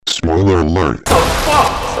Spoiler alert.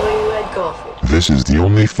 So you read Garfield. This is the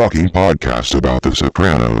only fucking podcast about The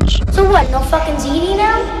Sopranos. So what, no fucking ZD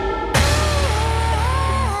now?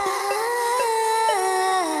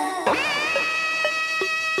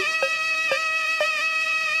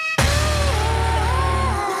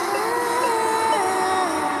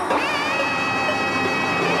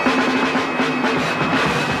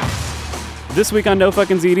 This week on No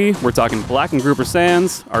Fucking ZD, we're talking Black and Grouper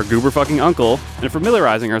Sands, our goober fucking uncle, and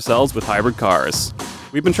familiarizing ourselves with hybrid cars.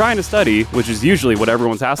 We've been trying to study, which is usually what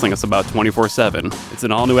everyone's hassling us about 24/7. It's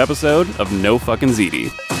an all-new episode of No Fucking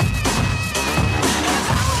ZD.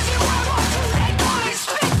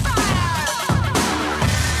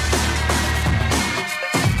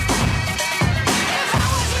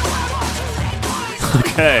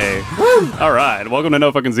 Okay. All right. Welcome to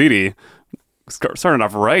No Fucking ZD. Starting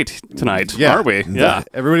off right tonight, aren't we? Yeah.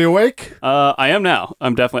 Everybody awake? I am now.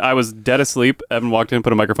 I was dead asleep. Evan walked in,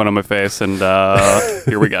 put a microphone on my face, and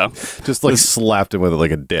here we go. Just like slapped him with it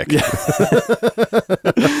like a dick. This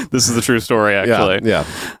is the true story, actually. Yeah.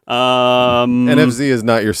 NFZ is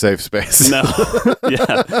not your safe space. No.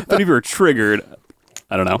 Yeah. If any of you are triggered,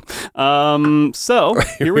 I don't know. So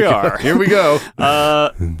here we are. Here we go.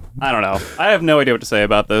 I don't know. I have no idea what to say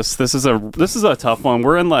about this. This is a tough one.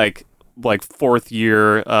 We're in like fourth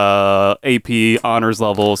year AP honors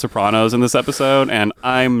level Sopranos in this episode, and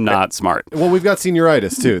I'm not smart. Well, we've got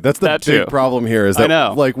senioritis too. That's the big problem here. Is that I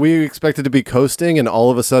know. Like we expected to be coasting, and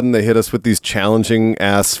all of a sudden they hit us with these challenging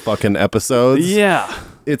ass fucking episodes. Yeah.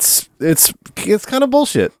 It's kind of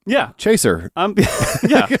bullshit. Yeah. Chaser. I'm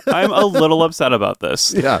a little upset about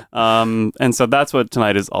this. Yeah. And so that's what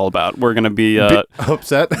tonight is all about. We're going to be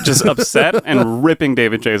upset. just upset and ripping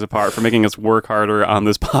David Chase apart for making us work harder on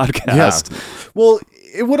this podcast. Yeah. Well,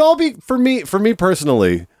 it would all be for me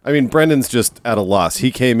personally. I mean, Brendan's just at a loss.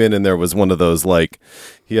 He came in and there was one of those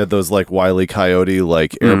he had those Wile E. Coyote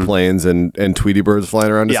airplanes and Tweety birds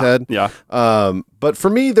flying around his head. Yeah. But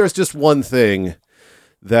for me, there's just one thing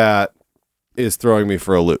that is throwing me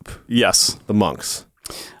for a loop. Yes. The monks.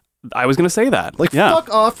 I was going to say that.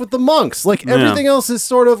 Fuck off with the monks. Everything else is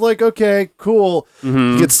sort of okay, cool. Mm-hmm.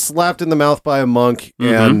 You get slapped in the mouth by a monk,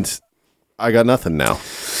 and I got nothing now.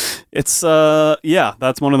 It's,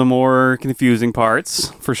 that's one of the more confusing parts,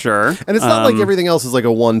 for sure. And it's not like everything else is a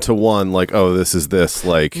one-to-one, this is this,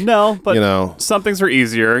 No, but, you know. Some things are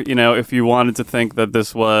easier. You know, if you wanted to think that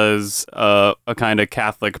this was a kind of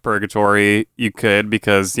Catholic purgatory, you could,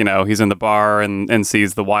 because, he's in the bar and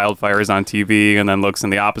sees the wildfires on TV, and then looks in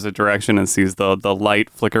the opposite direction and sees the light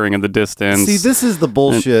flickering in the distance. See, this is the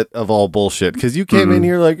bullshit of all bullshit, because you came in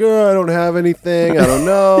here I don't have anything, I don't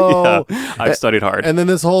know. Yeah, I've studied hard. And then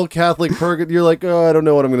this whole Catholic purgatory, you're like, I don't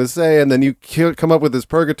know what I'm going to say. And then you come up with this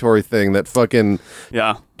purgatory thing that fucking,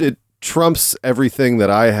 it trumps everything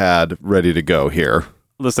that I had ready to go here.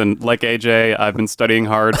 Listen, like AJ, I've been studying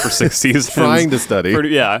hard for 6 seasons. Trying to study.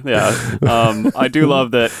 I do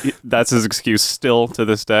love that that's his excuse still to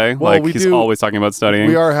this day. Well, he's always talking about studying.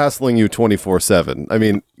 We are hassling you 24/7. I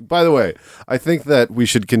mean, by the way, I think that we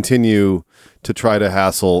should continue to try to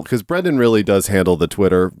hassle, because Brendan really does handle the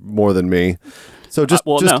Twitter more than me. So the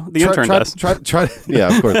intern does.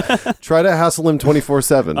 Yeah, of course. Try to hassle him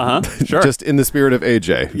 24/7. Sure. Just in the spirit of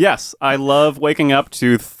AJ. Yes, I love waking up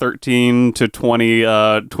to 13 to 20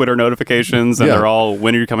 Twitter notifications, and they're all,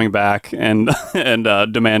 when are you coming back, and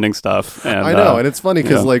demanding stuff. And, I know, and it's funny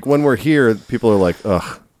because when we're here, people are like,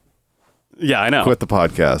 ugh. Yeah, I know. Quit the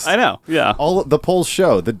podcast. I know. Yeah. All the polls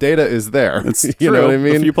show the data is there. It's you true. know what I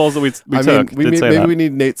mean? A few polls that we took. Maybe we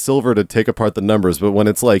need Nate Silver to take apart the numbers, but when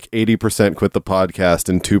it's 80% quit the podcast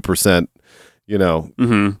and 2%,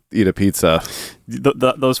 eat a pizza.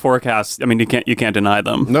 Those forecasts, I mean, you can't deny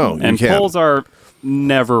them. No, and you can't. polls are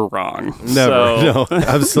never wrong. Never. So no,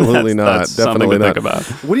 absolutely not. That's Definitely something to not. think about.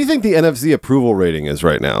 What do you think the NFZ approval rating is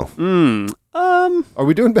right now? Are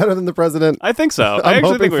we doing better than the president? I think so. I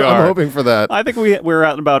actually think we are. I'm hoping for that. I think we're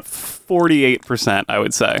at about 48%, I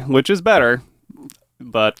would say, which is better.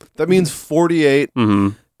 But that means 48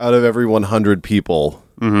 out of every 100 people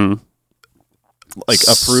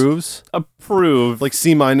approves? Approve.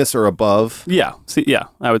 C- or above? Yeah.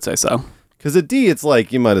 I would say so. Because a D, it's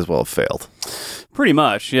you might as well have failed. Pretty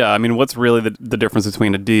much, yeah. I mean, what's really the difference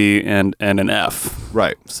between a D and an F?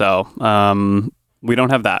 Right. So, we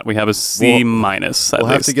don't have that. We have a C minus. We'll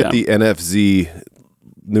have to get the NFZ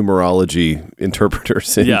numerology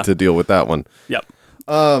interpreters in to deal with that one. Yep.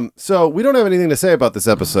 So we don't have anything to say about this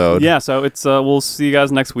episode. Yeah. So it's we'll see you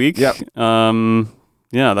guys next week. Yep.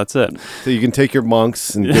 Yeah, that's it. So you can take your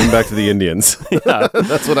monks and give them back to the Indians.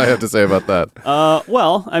 That's what I have to say about that.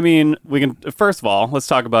 Well, I mean, we can first of all let's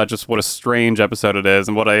talk about just what a strange episode it is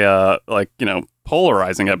and what a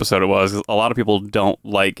polarizing episode it was. A lot of people don't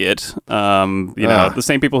like it. The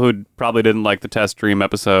same people who probably didn't like the Test Dream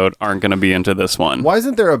episode aren't going to be into this one. Why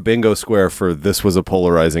isn't there a bingo square for this was a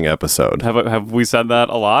polarizing episode? Have we said that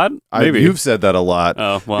a lot? Maybe you've said that a lot.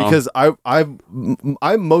 Oh, well. Because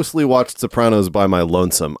I mostly watched Sopranos by my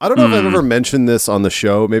lonesome. I don't know if I've ever mentioned this on the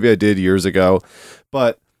show. Maybe I did years ago,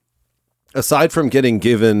 but aside from getting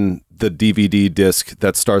given the DVD disc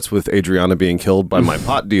that starts with Adriana being killed by my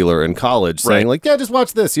pot dealer in college, saying like, "Yeah, just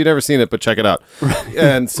watch this. You've never seen it, but check it out."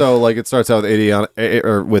 And so like it starts out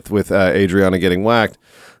with Adriana getting whacked.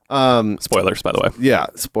 Spoilers, by the way. Yeah,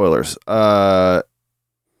 spoilers. I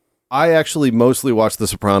actually mostly watch The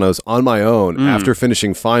Sopranos on my own after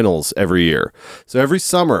finishing finals every year. So every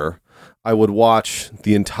summer, I would watch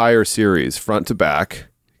the entire series front to back.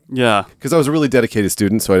 Yeah, because I was a really dedicated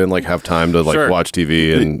student, so I didn't have time to watch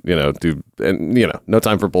TV and no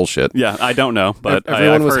time for bullshit. Yeah, I don't know, but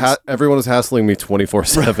everyone was hassling me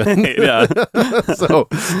 24/7. Yeah. So,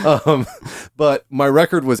 but my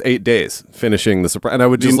record was 8 days finishing The Sopranos, and I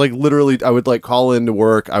would just literally, I would call into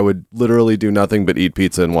work. I would literally do nothing but eat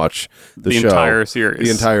pizza and watch the show. The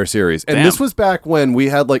entire series. And this was back when we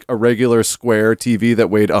had a regular square TV that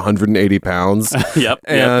weighed 180 pounds. Yep.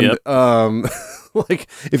 And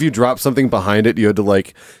if you drop something behind it, you had to get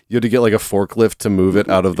a forklift to move it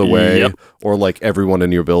out of the way, or everyone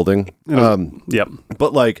in your building. Yep.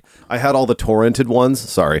 But I had all the torrented ones.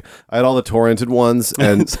 Sorry, I had all the torrented ones,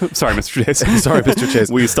 and sorry, Mr. Chase. Sorry, Mr. Chase.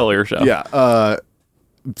 We stole your show. Yeah.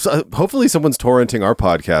 So hopefully someone's torrenting our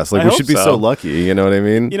podcast. We should be so lucky. You know what I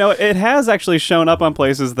mean? It has actually shown up on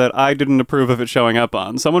places that I didn't approve of it showing up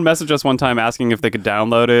on. Someone messaged us one time asking if they could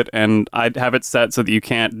download it, and I'd have it set so that you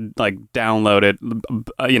can't download it.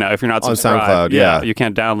 If you're not subscribed, on SoundCloud, yeah, you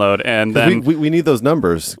can't download. And then we need those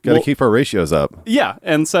numbers. Got to keep our ratios up. Yeah,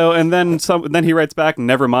 and then he writes back,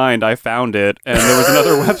 "Never mind, I found it." And there was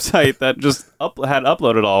another website that just had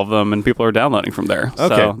uploaded all of them, and people are downloading from there.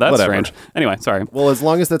 Okay, so that's whatever. strange. Anyway, sorry. Well, as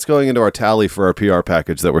long as that's going into our tally for our PR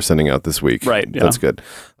package that we're sending out this week. Right. Yeah. That's good.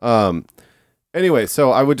 Anyway,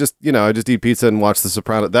 so I would just eat pizza and watch The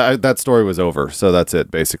Sopranos. That story was over. So that's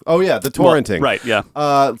it, basically. Oh, yeah, the torrenting. Well, right, yeah.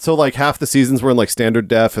 So half the seasons were in standard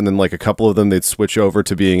def, and then a couple of them they'd switch over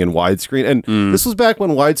to being in widescreen. And this was back when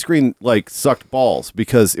widescreen sucked balls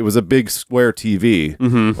because it was a big square TV,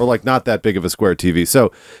 or not that big of a square TV.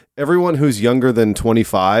 So everyone who's younger than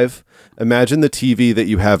 25, imagine the TV that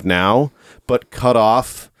you have now, but cut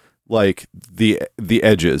off the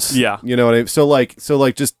edges. Yeah. You know what I mean?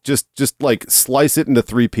 So just slice it into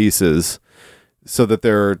 3 pieces so that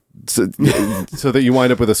so that you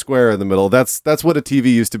wind up with a square in the middle. That's what a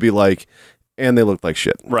TV used to be like, and they looked like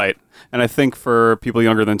shit. Right. And I think for people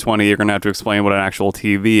younger than 20, you're going to have to explain what an actual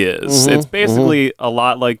TV is. It's basically a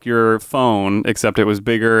lot like your phone, except it was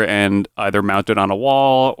bigger and either mounted on a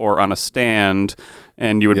wall or on a stand.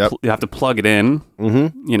 And you would you have to plug it in,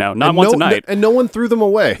 not once a night. And no one threw them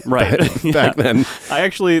away right. back then. I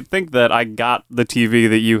actually think that I got the TV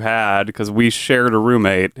that you had because we shared a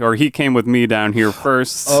roommate, or he came with me down here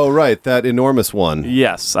first. Oh, right. That enormous one.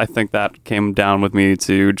 Yes, I think that came down with me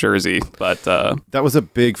to Jersey. But that was a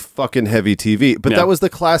big fucking heavy TV. But that was the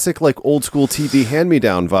classic old school TV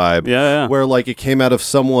hand-me-down vibe. Yeah. Where it came out of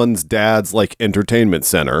someone's dad's entertainment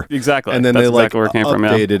center. Exactly. And then That's they exactly where it came from,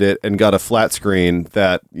 updated it and got a flat screen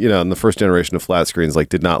that, in the first generation of flat screens,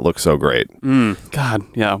 did not look so great. God,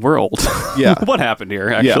 yeah, we're old. Yeah. What happened here,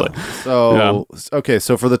 actually? Yeah. So, okay,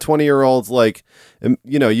 so for the 20-year-olds,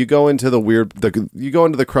 you go into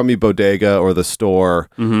the crummy bodega or the store,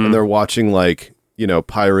 and they're watching,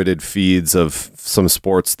 pirated feeds of some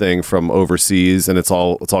sports thing from overseas, and it's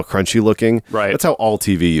all crunchy looking. Right. That's how all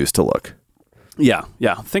TV used to look. Yeah.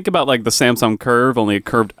 Think about the Samsung Curve, only it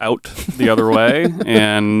curved out the other way,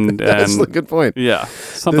 and that's a good point. Yeah,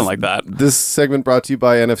 something like that. This segment brought to you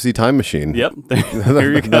by NFC Time Machine. Yep,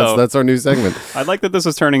 there you go. That's our new segment. I like that this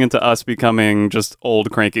is turning into us becoming just old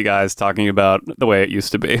cranky guys talking about the way it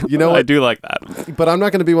used to be. You know what? I do like that. But I'm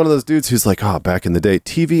not going to be one of those dudes who's back in the day,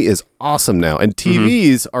 TV is awesome now, and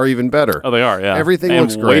TVs are even better. Oh, they are. Yeah, everything and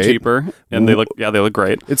looks way great, cheaper, and they look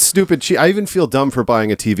great. It's stupid cheap. I even feel dumb for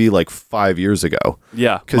buying a TV 5 years ago.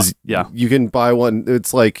 Yeah, because you can buy one.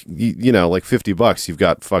 It's $50. You've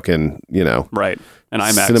got fucking right, an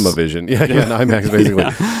IMAX, CinemaVision. Yeah, an IMAX basically.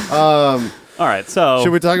 All right, so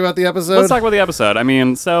should we talk about the episode? Let's talk about the episode. I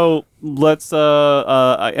mean, so let's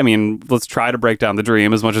let's try to break down the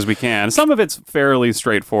dream as much as we can. Some of it's fairly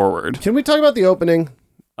straightforward. Can we talk about the opening?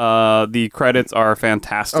 The credits are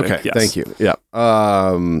fantastic. Okay, yes. thank you. Yeah.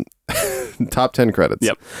 Top 10 credits.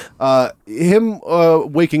 Yep. Him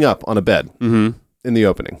waking up on a bed in the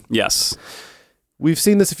opening. Yes, We've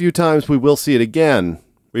seen this a few times. We will see it again.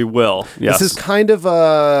 we will. Yes. This is kind of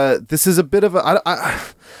a. This is a bit of a.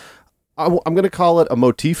 I'm going to call it a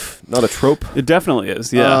motif, not a trope. It definitely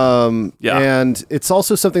is. Yeah. Yeah. And it's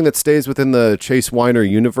also something that stays within the Chase Weiner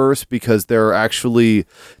universe because there's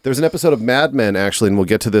an episode of Mad Men actually, and we'll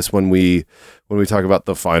get to this when we talk about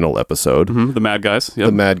the final episode. The Mad Guys. Yep.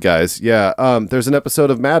 The Mad Guys. Yeah. There's an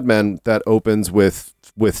episode of Mad Men that opens with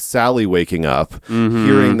Sally waking up,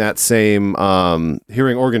 hearing that same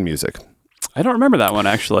hearing organ music. I don't remember that one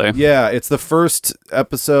actually. Yeah, it's the first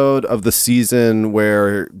episode of the season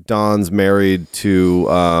where Don's married to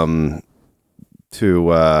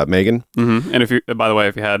Megan. And by the way,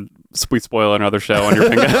 if you had Sweet Spoiler, another show on your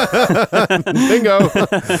bingo.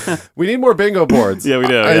 Bingo. We need more bingo boards. Yeah, we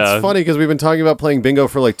do. It's Yeah. funny because we've been talking about playing bingo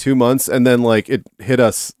for like 2 months, and then like it hit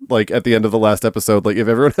us like at the end of the last episode. Like if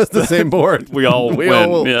everyone has the same board, We all win.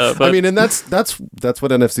 will. Yeah, but- I mean, and that's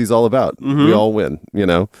what NFC's all about. We all win.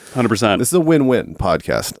 100%. This is a win-win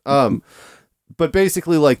podcast. But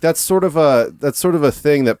basically, like that's sort of a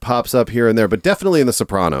thing that pops up here and there, but definitely in The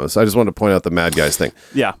Sopranos. I just wanted to point out the Mad Guys thing.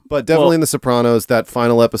 Yeah. But definitely in The Sopranos, that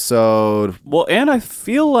final episode. Well, and I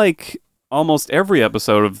feel like almost every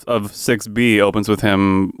episode of 6B opens with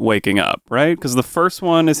him waking up, right? Because the first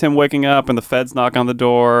one is him waking up and the feds knock on the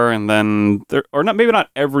door, and then maybe not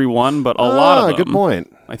every one, but a lot of them. Good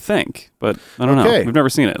point. I think, but I don't know. Okay. We've never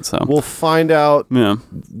seen it, so We'll find out. yeah.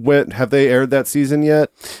 When have they aired that season yet?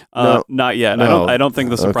 No. Not yet. No. I don't think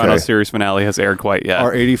the Sopranos Okay. series finale has aired quite yet.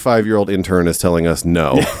 Our 85-year-old intern is telling us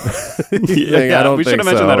no. yeah, I don't we should think have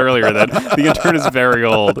mentioned so. that earlier. That the intern is very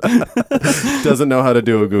old. Doesn't know how to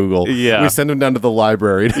do a Google. Yeah. We send him down to the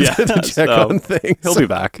library to, Yeah, to check so on things. He'll be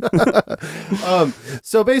back.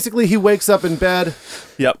 So basically, he wakes up in bed.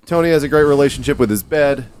 Yep, Tony has a great relationship with his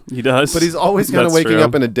bed, he does. but he's always kind of That's waking true.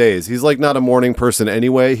 up in a daze. He's like not a morning person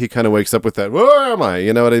anyway. He kind of wakes up with that, where am I?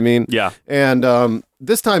 You know what I mean? Yeah. And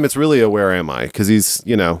this time it's really a where am I? Because he's,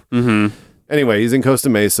 Anyway, he's in Costa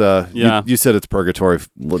Mesa. Yeah. You said it's purgatory.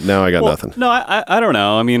 Now I got nothing. No, I don't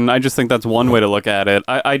know. I mean, I just think that's one way to look at it.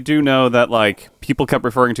 I do know that, like, people kept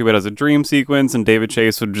referring to it as a dream sequence, and David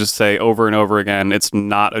Chase would just say over and over again, it's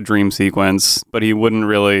not a dream sequence, but he wouldn't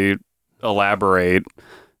really elaborate.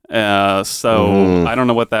 So I don't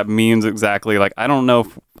know what that means exactly. Like, I don't know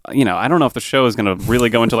if the show is going to really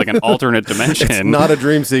go into like an alternate dimension. It's not a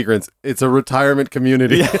dream sequence. It's a retirement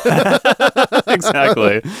community.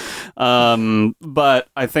 Exactly. But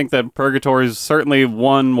I think that purgatory is certainly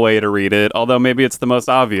one way to read it, although maybe it's the most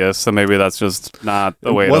obvious, so maybe that's just not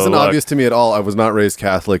the way It wasn't to look. obvious to me at all. I was not raised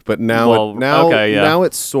Catholic, but now now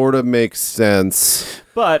it sort of makes sense.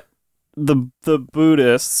 But the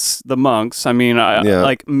Buddhists, the monks, I mean,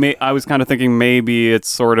 I was kind of thinking maybe it's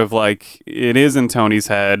sort of like it is in Tony's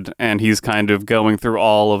head, and he's kind of going through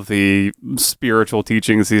all of the spiritual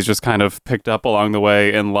teachings he's just kind of picked up along the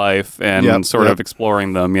way in life and of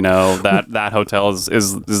exploring them. That hotel is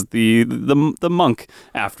the monk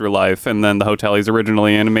afterlife, and then the hotel he's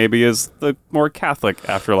originally in maybe is the more Catholic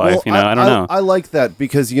afterlife. Well, I don't know. I like that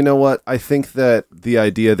because you know what? I think that the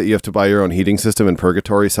idea that you have to buy your own heating system in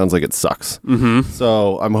purgatory sounds like it sucks. Mm-hmm.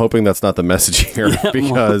 So I'm hoping that's not the message here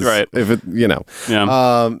because right. if it, Yeah.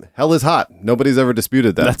 hell is hot. Nobody's ever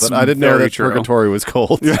disputed that. That's but I didn't know very that true. purgatory was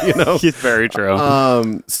cold. It's very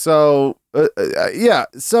true. So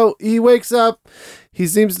he wakes up. He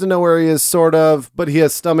seems to know where he is, sort of, but he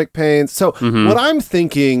has stomach pains. So what I'm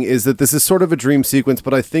thinking is that this is sort of a dream sequence,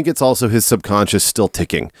 but I think it's also his subconscious still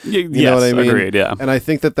ticking. You know what I mean? Agreed, yeah. And I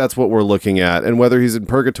think that that's what we're looking at. And whether he's in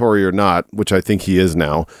purgatory or not, which I think he is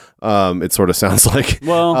now, it sort of sounds like.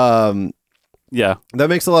 Well, yeah. That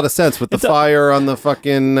makes a lot of sense with the fire on the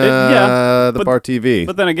fucking the bar TV.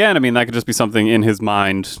 But then again, I mean, that could just be something in his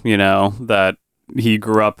mind, that he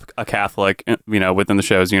grew up a Catholic, within the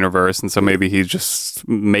show's universe, and so maybe he's just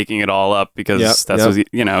making it all up because what he,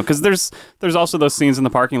 because there's also those scenes in the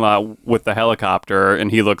parking lot with the helicopter,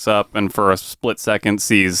 and he looks up and for a split second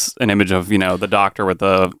sees an image of the doctor with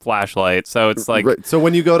the flashlight. So it's like, right. So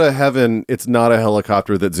when you go to heaven, it's not a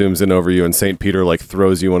helicopter that zooms in over you, and Saint Peter like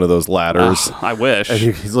throws you one of those ladders. I wish. And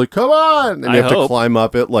he's like, "Come on!" And you have to climb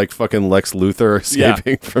up it like fucking Lex Luthor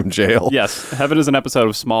escaping from jail. Yes, heaven is an episode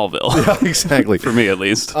of Smallville. Yeah, exactly. For me, at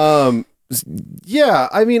least. Yeah,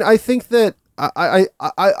 I mean, I think that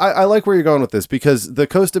I like where you're going with this because the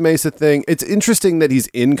Costa Mesa thing. It's interesting that he's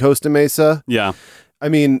in Costa Mesa. Yeah. I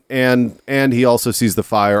mean, and he also sees the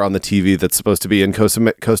fire on the TV that's supposed to be in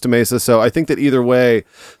Costa Mesa. So I think that either way,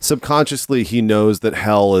 subconsciously, he knows that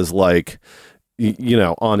hell is like,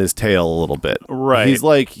 on his tail a little bit. Right. He's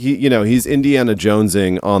like, he's Indiana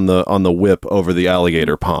Jonesing on the whip over the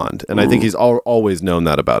alligator pond. And I think he's always known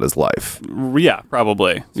that about his life. Yeah,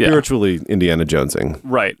 probably. Yeah. Spiritually Indiana Jonesing.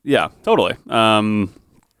 Right. Yeah, totally.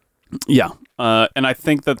 Yeah. And I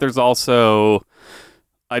think that there's also,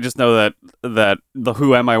 I just know that the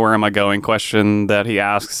who am I, where am I going question that he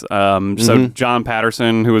asks. So John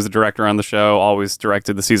Patterson, who was the director on the show, always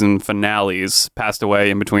directed the season finales, passed away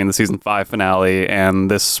in between the season 5 finale and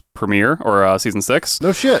this premiere, or season 6.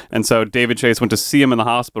 No shit. And so David Chase went to see him in the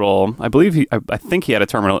hospital. I believe I think he had a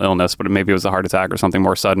terminal illness, but maybe it was a heart attack or something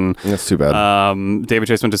more sudden. That's too bad. David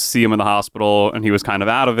Chase went to see him in the hospital, and he was kind of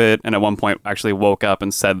out of it, and at one point actually woke up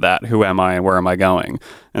and said that, who am I and where am I going?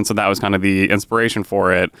 And so that was kind of the inspiration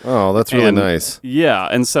for it. Oh, that's really nice. Yeah,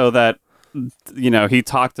 and so that, he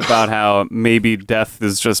talked about how maybe death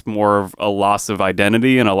is just more of a loss of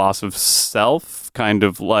identity and a loss of self, kind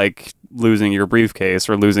of like losing your briefcase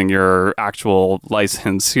or losing your actual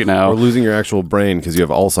license, Or losing your actual brain because you have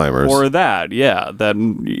Alzheimer's. Or that, yeah. That,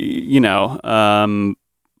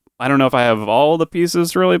 I don't know if I have all the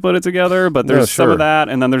pieces to really put it together, but there's some of that,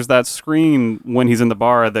 and then there's that screen when he's in the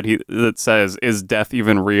bar that says, "Is death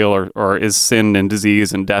even real?" or "Is sin and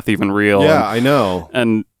disease and death even real?" Yeah, I know.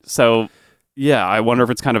 And so, yeah, I wonder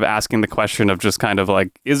if it's kind of asking the question of just kind of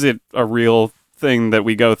like, is it a real thing that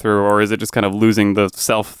we go through, or is it just kind of losing the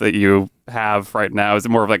self that you have right now? Is it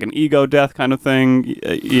more of like an ego death kind of thing?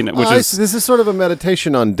 This is sort of a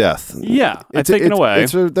meditation on death. Yeah, I think in a way.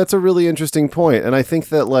 That's a really interesting point. And I think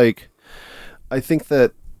that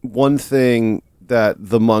one thing that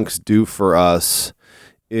the monks do for us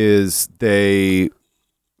is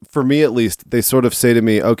for me at least, they sort of say to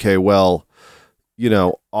me, okay, well,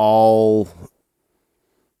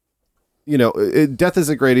 death is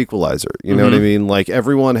a great equalizer. You know what I mean? Like,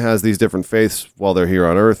 everyone has these different faiths while they're here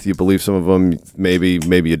on Earth. You believe some of them, maybe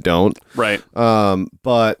you don't. Right.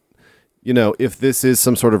 But, if this is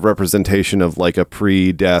some sort of representation of like a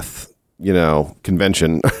pre-death,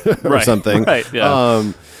 convention or something, right,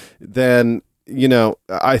 yeah. Then,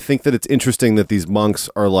 I think that it's interesting that these monks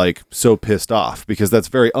are like so pissed off, because that's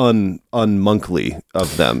very unmonkly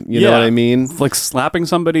of them. You know what I mean? Like, slapping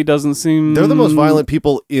somebody doesn't seem... They're the most violent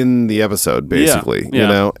people in the episode, basically.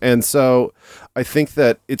 Yeah. And so I think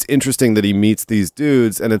that it's interesting that he meets these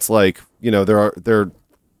dudes, and it's like, they're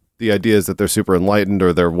the idea is that they're super enlightened,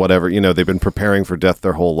 or they're whatever, they've been preparing for death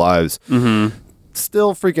their whole lives.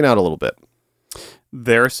 Still freaking out a little bit.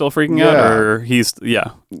 They're still freaking out, or he's...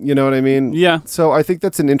 Yeah. You know what I mean? Yeah. So I think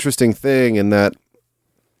that's an interesting thing, in that...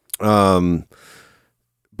 But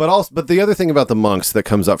the other thing about the monks that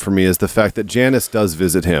comes up for me is the fact that Janice does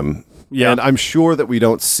visit him. Yeah. And I'm sure that we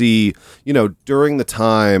don't see, during the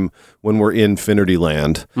time when we're in Finnerty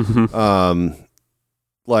Land,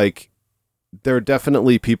 like, there are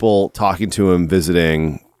definitely people talking to him,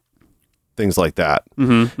 visiting, things like that.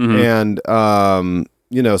 And,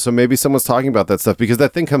 so maybe someone's talking about that stuff, because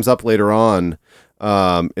that thing comes up later on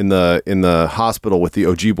in the hospital with the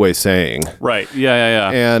Ojibwe saying. Right.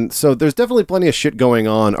 Yeah. And so there's definitely plenty of shit going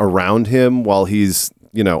on around him while he's,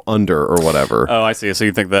 under or whatever. Oh, I see. So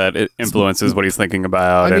you think that it influences what he's thinking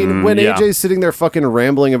about? I mean, when AJ's sitting there fucking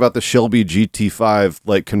rambling about the Shelby GT5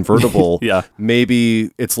 like convertible,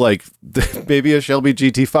 maybe it's like maybe a Shelby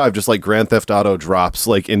GT5 just like Grand Theft Auto drops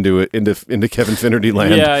like into Kevin Finnerty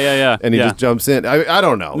Land. Yeah. And he just jumps in. I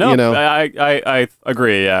don't know. No, I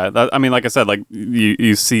agree. Yeah. Like I said, like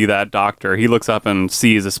you see that doctor. He looks up and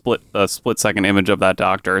sees a split second image of that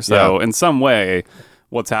doctor. So in some way,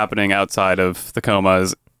 what's happening outside of the coma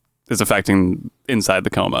is affecting inside the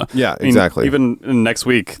coma. Yeah, exactly. Even next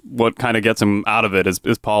week, what kind of gets him out of it is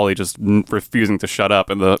Paulie just refusing to shut up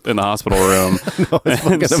in the hospital room. No, it's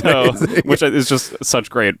fucking amazing. Which is just such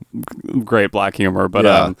great black humor.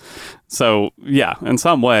 But in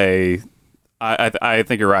some way, I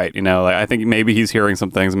think you're right. I think maybe he's hearing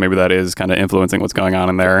some things, and maybe that is kind of influencing what's going on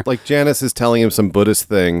in there. Like, Janice is telling him some Buddhist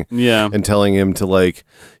thing, and telling him to like,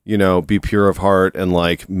 be pure of heart and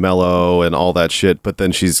like mellow and all that shit. But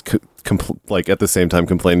then she's like at the same time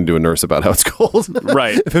complaining to a nurse about how it's cold.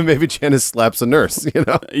 Right. And maybe Janice slaps a nurse.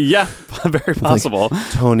 Yeah, very possible.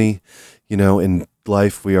 Like, Tony, in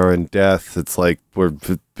life, we are in death. It's like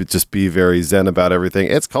just be very zen about everything.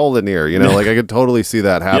 It's cold in here, like I could totally see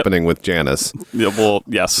that happening with Janice. Yeah, well,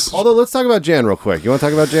 yes. Although let's talk about Jan real quick. You want to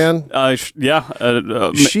talk about Jan?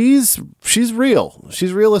 Yeah. She's real.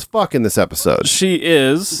 She's real as fuck in this episode. She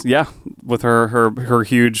is, yeah, with her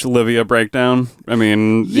huge Livia breakdown. I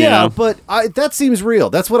mean, yeah, you know. but that seems real.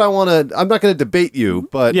 That's what I want to. I'm not going to debate you,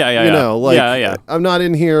 but Yeah. I'm not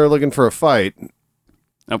in here looking for a fight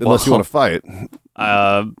unless you want to fight.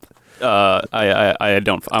 I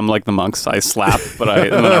don't. I'm like the monks. I slap, and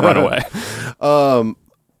then I run away.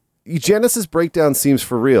 Janice's breakdown seems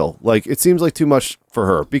for real. Like it seems like too much for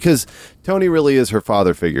her because Tony really is her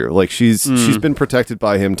father figure. Like she's been protected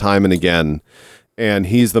by him time and again, and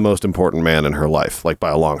he's the most important man in her life, like by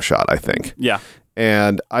a long shot, I think. Yeah.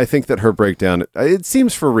 And I think that her breakdown, it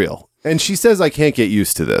seems for real. And she says, "I can't get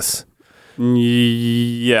used to this."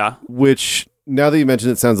 Yeah. Which, now that you mention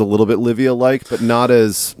it, sounds a little bit Livia-like, but not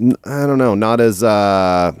as, I don't know, not as,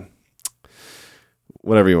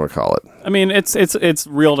 whatever you want to call it. I mean, it's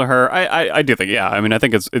real to her. I do think, yeah. I mean, I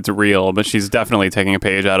think it's real, but she's definitely taking a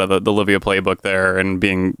page out of the Livia playbook there and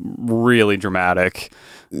being really dramatic.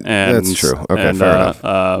 And that's true. Okay, fair enough.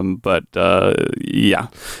 But yeah.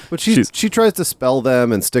 But she tries to spell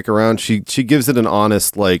them and stick around. She gives it an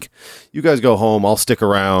honest, like, you guys go home, I'll stick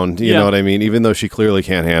around. You know what I mean? Even though she clearly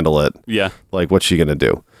can't handle it. Yeah. Like, what's she gonna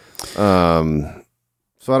do? So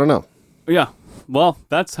I don't know. Yeah. Well,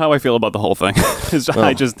 that's how I feel about the whole thing.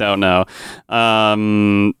 I just don't know.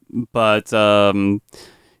 But I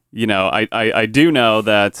do know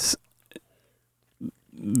that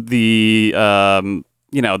the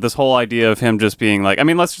this whole idea of him just being like, I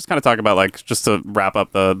mean, let's just kind of talk about, like, just to wrap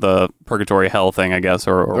up the purgatory hell thing, I guess,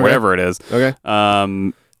 or Okay. whatever it is. Okay.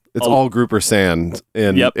 It's all grouper sand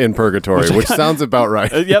in purgatory, which sounds about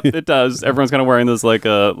right. Yep, it does. Everyone's kind of wearing those like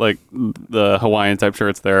the Hawaiian type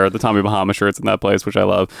shirts there, the Tommy Bahama shirts in that place, which I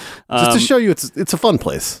love. Just to show you, it's a fun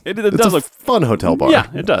place. It it's does a look fun hotel bar. Yeah,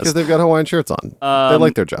 it does, because they've got Hawaiian shirts on. They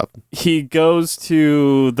like their job. He goes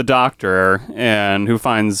to the doctor and who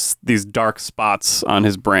finds these dark spots on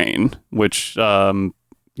his brain, which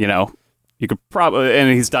you could probably,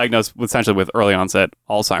 and he's diagnosed essentially with early onset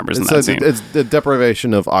Alzheimer's in that scene. It's the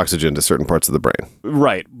deprivation of oxygen to certain parts of the brain.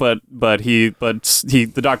 Right, but the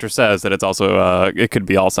doctor says that it's also it could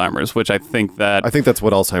be Alzheimer's, which I think that's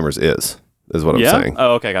what Alzheimer's is what I'm saying.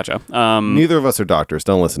 Oh, okay, gotcha. Neither of us are doctors.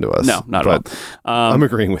 Don't listen to us. No, not at all. I'm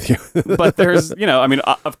agreeing with you. But there's, I mean,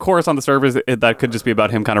 of course, on the surface, that could just be about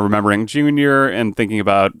him kind of remembering Junior and thinking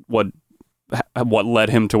about what led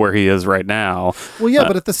him to where he is right now. Well, yeah,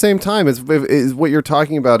 but at the same time, is what you're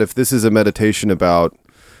talking about. If this is a meditation about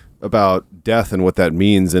death and what that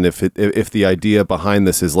means, and if the idea behind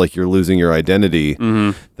this is like you're losing your identity,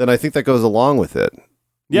 then I think that goes along with it.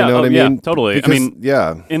 Yeah, you know what I mean? Yeah, totally. Because, I mean,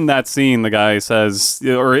 yeah. In that scene, the guy says,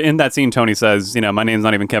 or in that scene, Tony says, my name's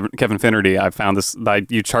not even Kevin Finnerty. I found this.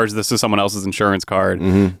 You charged this to someone else's insurance card,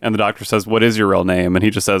 and the doctor says, "What is your real name?" And he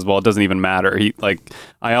just says, "Well, it doesn't even matter."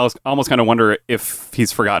 I almost kind of wonder if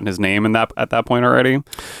he's forgotten his name at that point already.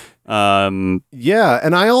 Yeah,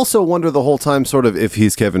 and I also wonder the whole time, sort of, if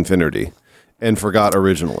he's Kevin Finnerty and forgot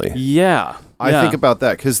originally. Yeah, I think about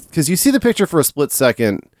that because you see the picture for a split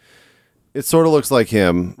second. It sort of looks like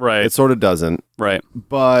him. Right. It sort of doesn't. Right.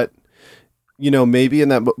 But maybe in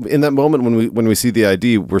that moment when we see the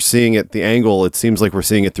ID, we're seeing it, the angle, it seems like we're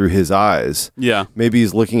seeing it through his eyes. Yeah. Maybe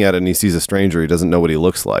he's looking at it and he sees a stranger. He doesn't know what he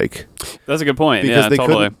looks like. That's a good point. Because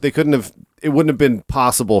totally. It wouldn't have been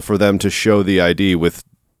possible for them to show the ID with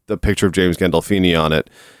the picture of James Gandolfini on it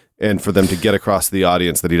and for them to get across to the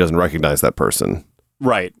audience that he doesn't recognize that person.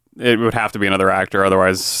 Right. It would have to be another actor.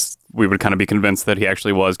 Otherwise, we would kind of be convinced that he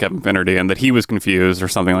actually was Kevin Finnerty and that he was confused or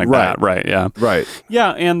something like that. Right. Yeah. Right.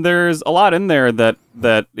 Yeah. And there's a lot in there that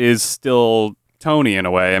is still Tony in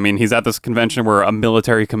a way. I mean, he's at this convention where a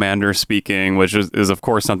military commander is speaking, which is of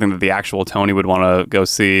course something that the actual Tony would want to go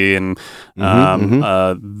see. And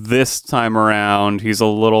this time around, he's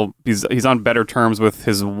on better terms with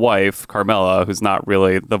his wife, Carmela, who's not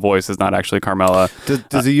really, the voice is not actually Carmela.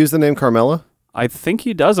 Does he use the name Carmela? I think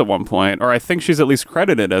he does at one point, or I think she's at least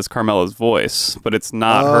credited as Carmela's voice, but it's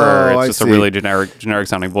not her. It's just a really generic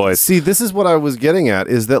sounding voice. See, this is what I was getting at,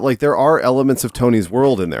 is that like there are elements of Tony's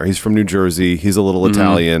world in there. He's from New Jersey. He's a little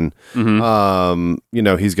Italian.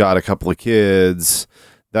 He's got a couple of kids,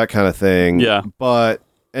 that kind of thing. Yeah. But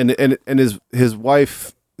and his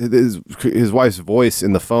wife. His wife's voice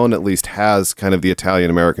in the phone at least has kind of the Italian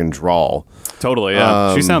American drawl. Totally,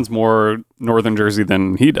 yeah. She sounds more Northern Jersey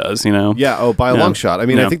than he does, Yeah, by a long shot. I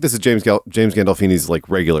mean, I think this is James Gandolfini's like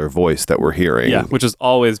regular voice that we're hearing. Yeah, which is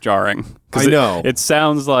always jarring. I know. It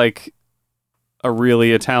sounds like a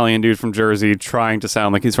really Italian dude from Jersey trying to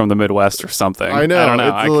sound like he's from the Midwest or something. I know. I don't know.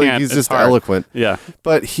 I like, can't. he's it's just hard. eloquent. Yeah.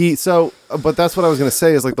 But but that's what I was going to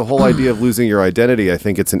say is like the whole idea of losing your identity. I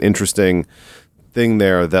think it's an interesting thing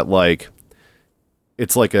there that like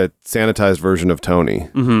it's like a sanitized version of Tony.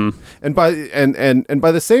 Mm-hmm. And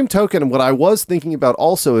by the same token, what I was thinking about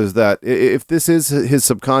also is that if this is his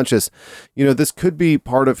subconscious, this could be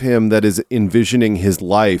part of him that is envisioning his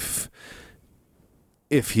life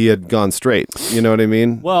if he had gone straight. You know what I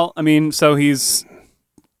mean? Well, I mean, so he's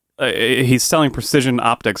selling precision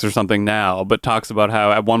optics or something now, but talks about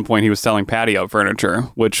how at one point he was selling patio furniture,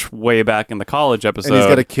 which way back in the college episode. And he's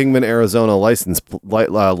got a Kingman, Arizona license,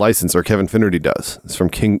 or Kevin Finnerty does. It's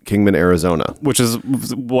from Kingman, Arizona. Which is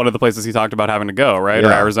one of the places he talked about having to go, right? Or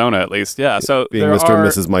Yeah. Arizona, at least. Yeah. So Being there Mr. are, and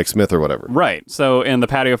Mrs. Mike Smith or whatever. Right. So in the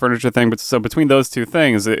patio furniture thing, but so between those two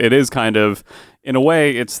things, it is kind of, in a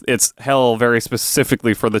way, it's hell very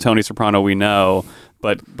specifically for the Tony Soprano we know.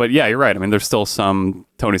 But yeah, you're right. I mean, there's still some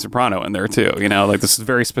Tony Soprano in there too. Like this is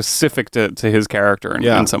very specific to his character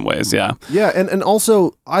in some ways. Yeah. Yeah, and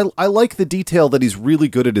also I like the detail that he's really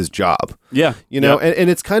good at his job. Yeah. And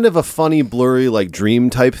it's kind of a funny, blurry, like dream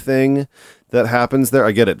type thing that happens there.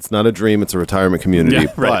 I get it. It's not a dream. It's a retirement community.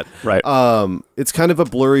 Yeah, right, but right. It's kind of a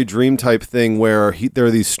blurry dream type thing where there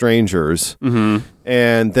are these strangers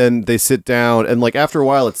and then they sit down and like after a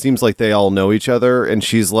while it seems like they all know each other and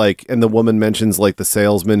she's like, and the woman mentions like the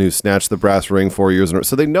salesman who snatched the brass ring 4 years in a row.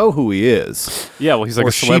 So they know who he is. Yeah, well, he's like Or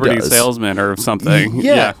a she celebrity does. salesman or something.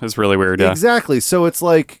 Yeah. It's really weird. Yeah. Exactly. So it's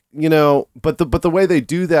like, but the way they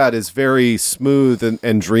do that is very smooth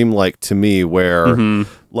and dreamlike to me where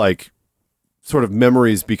like sort of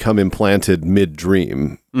memories become implanted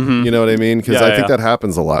mid-dream. You know what I mean? Because I think that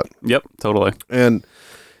happens a lot. Yep, totally. And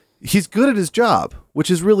he's good at his job,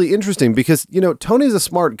 which is really interesting because, Tony's a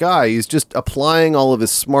smart guy. He's just applying all of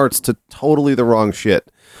his smarts to totally the wrong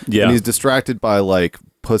shit. Yeah. And he's distracted by like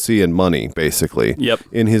pussy and money, basically. Yep.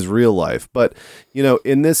 In his real life. But,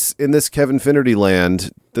 in this Kevin Finnerty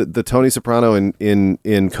land, the Tony Soprano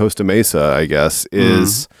in Costa Mesa, I guess,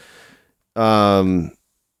 is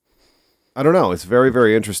I don't know. It's very,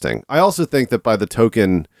 very interesting. I also think that by the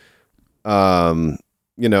token, by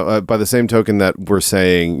the same token that we're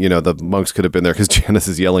saying, the monks could have been there because Janice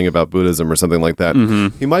is yelling about Buddhism or something like that.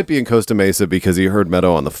 He might be in Costa Mesa because he heard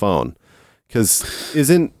Meadow on the phone. Because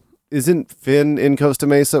isn't Finn in Costa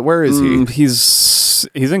Mesa? Where is he? He's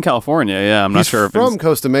in California. Yeah, I'm not sure if from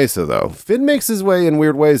Costa Mesa though. Finn makes his way in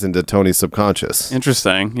weird ways into Tony's subconscious.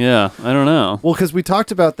 Interesting. Yeah, I don't know. Well, because we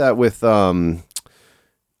talked about that with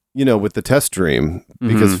with the test dream,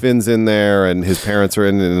 because Finn's in there and his parents are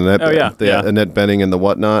in Annette, Annette Bening and the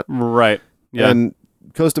whatnot. Right. Yeah. And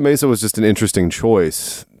Costa Mesa was just an interesting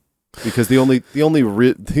choice because the only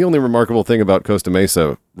remarkable thing about Costa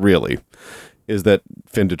Mesa really is that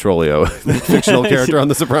Finn DiTrolio, the fictional character on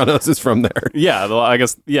The Sopranos, is from there. Yeah, well, I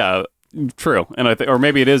guess, yeah, true. And I think, or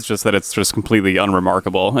maybe it is just that it's just completely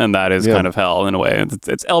unremarkable, and that is kind of hell in a way.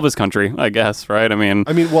 It's Elvis country, I guess, right? I mean,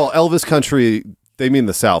 well, Elvis country. They mean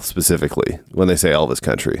the South specifically when they say Elvis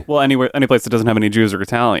country. Well, any place that doesn't have any Jews or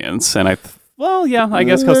Italians, and I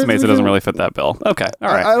guess Costa Mesa doesn't really fit that bill. Okay,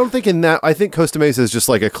 all right. I don't think in that. I think Costa Mesa is just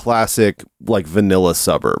like a classic, like vanilla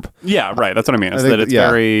suburb. Yeah, right. That's what I mean. It's I think, that it's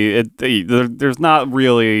very. There's not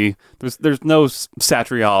really. There's no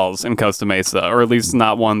Satrials in Costa Mesa, or at least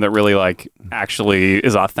not one that really like actually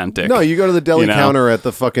is authentic. No, you go to the deli counter at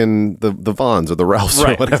the fucking the Vons or the Ralphs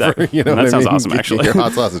or whatever. Exactly. That sounds awesome. Actually, your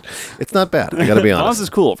hot sausage. It's not bad. I got to be honest. Vons is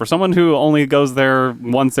cool for someone who only goes there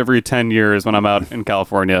once every 10 years. When I'm out in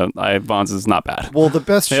California, Vons is not bad. Well, the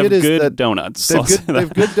best they shit have is good that donuts. They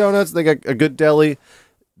have good donuts. They got a good deli.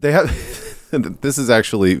 They have. This is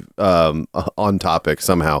actually on topic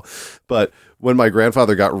somehow, but when my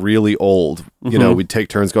grandfather got really old, we'd take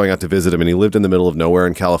turns going out to visit him, and he lived in the middle of nowhere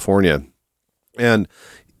in California. And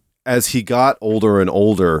as he got older and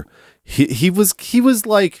older, he was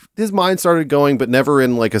like, his mind started going, but never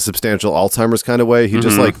in like a substantial Alzheimer's kind of way. He'd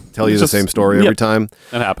just like tell you the same story every time.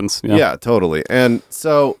 That happens. Yeah, totally. And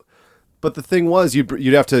so. But the thing was,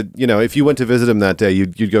 you'd have to, if you went to visit him that day,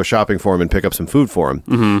 you'd go shopping for him and pick up some food for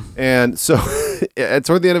him. And so,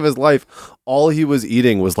 toward the end of his life, all he was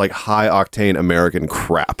eating was like high octane American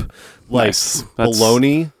crap, like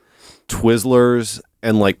bologna, Twizzlers,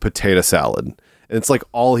 and like potato salad. And it's like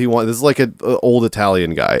all he wants. This is like an old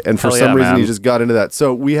Italian guy. And for Hell some yeah, reason, man. he just got into that.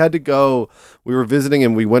 So we had to go. We were visiting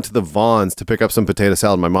and we went to the Vons to pick up some potato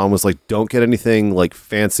salad. My mom was like, don't get anything like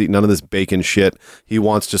fancy, none of this bacon shit. He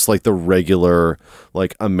wants just like the regular,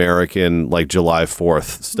 like American, like July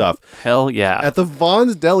 4th stuff. Hell yeah. At the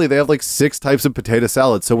Vons Deli, they have like 6 types of potato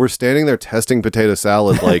salad. So we're standing there testing potato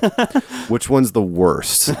salad, like which one's the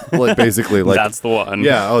worst? Like basically, like That's the one.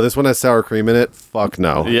 yeah. Oh, this one has sour cream in it. Fuck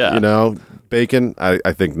no. Yeah. You know, bacon.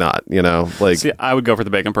 I think not. You know, like See, I would go for the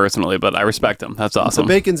bacon personally, but I respect him. That's awesome.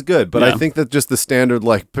 the bacon's good, but I Yeah. think that just the standard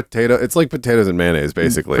like potato. It's like potatoes and mayonnaise,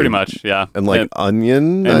 basically. Pretty much, yeah. And like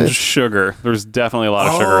onion. and sugar. There's definitely a lot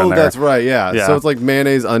of sugar in there. That's right. Yeah. Yeah. So it's like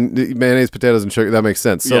mayonnaise, mayonnaise, potatoes, and sugar. That makes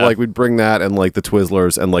sense. So Yeah. like we'd bring that and like the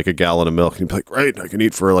Twizzlers and like a gallon of milk, and he'd be like, "Great, I can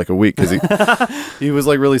eat for like a week," because he was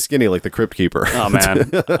like really skinny, like the Crypt Keeper. Oh man,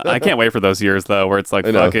 I can't wait for those years though, where it's like,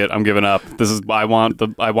 I know. fuck it, I'm giving up. This is I want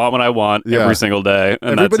what I want Yeah. every single day,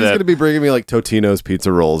 and Everybody's that's it. gonna be bringing me like Totino's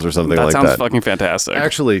pizza rolls or something That like sounds that. fucking fantastic.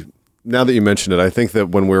 Actually, now that you mention it, I think that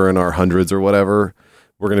when we're in our hundreds or whatever,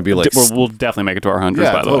 we're gonna be like, We'll definitely make it to our hundreds.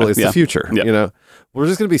 yeah, by the totally. way, It's yeah. the future. Yeah. You know, we're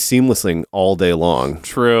just gonna be seamlessing all day long.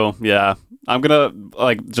 True. Yeah. I'm gonna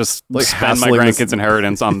like just Like spend my hassling this- grandkids'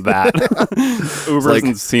 inheritance on that. Uber's like,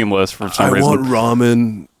 and Seamless for some I reason. want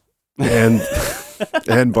ramen and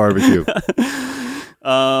and barbecue.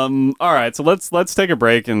 All right, so let's take a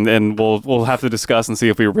break and we'll have to discuss and see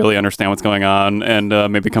if we really understand what's going on and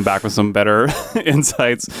maybe come back with some better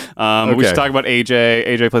insights. We Okay. should talk about AJ.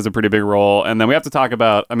 AJ plays a pretty big role, and then we have to talk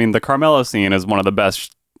about. I mean, the Carmelo scene is one of the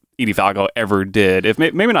best Edie Falco ever did. If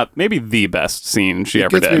maybe the best scene she It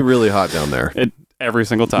ever gets did. me really hot down there. It every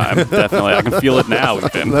single time, definitely. I can feel it now,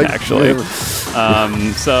 even Like, actually.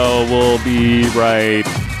 So we'll be right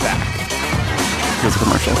back. Here's a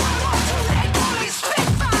commercial.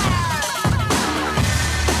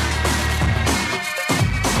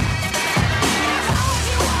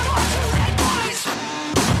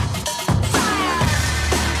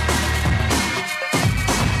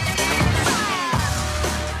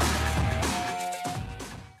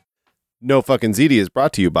 No Fucking ZD is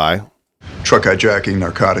brought to you by. Truck hijacking,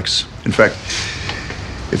 narcotics. In fact,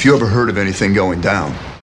 if you ever heard of anything going down,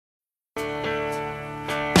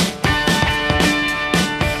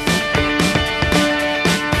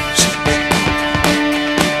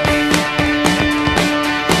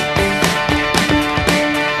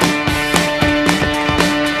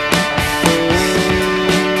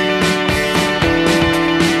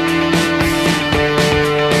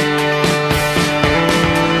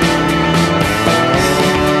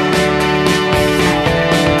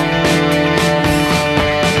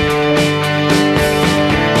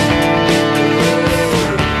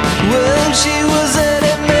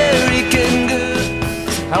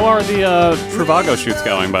 How are the Trivago shoots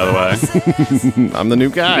going, by the way? I'm the new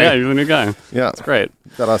guy. Yeah, you're the new guy. Yeah. It's great.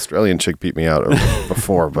 That Australian chick beat me out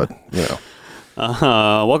before, but you know.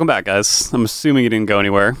 Welcome back, guys. I'm assuming you didn't go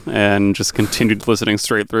anywhere and just continued listening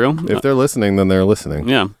straight through. If they're listening, then they're listening.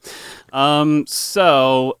 Yeah.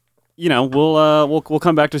 So you know, we'll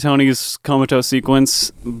come back to Tony's comatose sequence,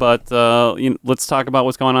 but let's talk about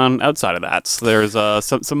what's going on outside of that. So there's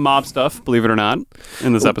some mob stuff, believe it or not,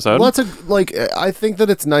 in this episode. Lots of I think that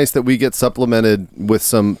it's nice that we get supplemented with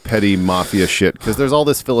some petty mafia shit because there's all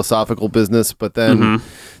this philosophical business, but then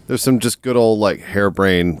there's some just good old like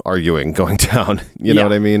harebrained arguing going down. You know Yeah.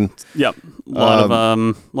 what I mean? Yep.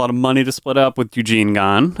 A lot of money to split up with Eugene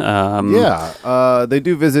gone. Yeah. They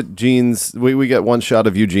do visit Gene's. We get one shot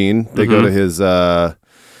of Eugene. They go to his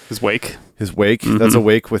His wake. wake. That's a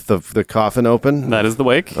wake with the coffin open. That is the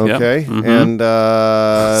wake. Yep. Okay. And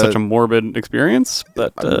Such a morbid experience,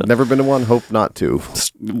 but I've never been to one. Hope not to.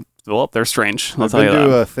 well, they're strange. I'll I've tell been you to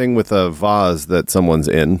that. a thing with a vase that someone's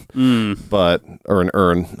in, or an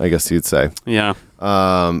urn, I guess you'd say. Yeah.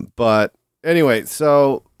 But anyway,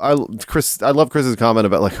 so I love Chris's comment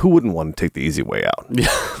about like who wouldn't want to take the easy way out.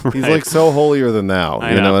 Yeah. He's like so holier than thou.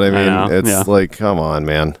 I You know know, what I I mean? know, It's yeah. like, come on,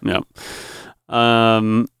 man. Yep.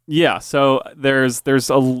 Yeah, so there's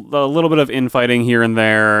a little bit of infighting here and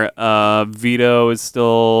there. Vito is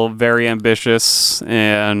still very ambitious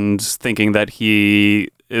and thinking that he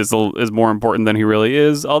is more important than he really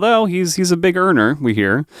is. Although he's a big earner, we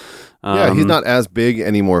hear. Yeah, he's not as big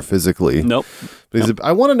anymore physically. Nope. But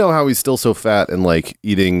I want to know how he's still so fat and like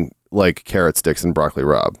eating like carrot sticks and broccoli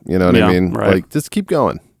rabe. You know what Yeah, I mean? right. Like, just keep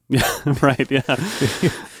going. Yeah. Right. Yeah.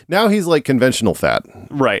 Now he's like conventional fat.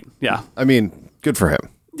 Right. Yeah. I mean, good for him.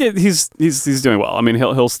 Yeah, he's doing well. I mean,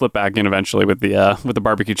 he'll slip back in eventually with the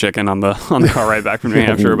barbecue chicken on the car ride back from New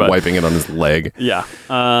Hampshire. But Wiping it on his leg. yeah.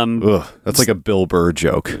 Ugh, that's like a Bill Burr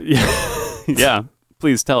joke. Yeah.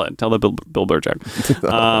 please tell it. Tell the Bill Burr joke.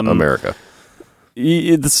 America.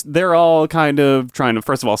 They're all kind of trying to,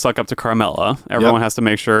 first of all, suck up to Carmella. Everyone has to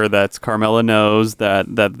make sure that Carmella knows that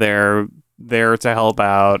they're there to help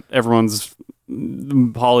out.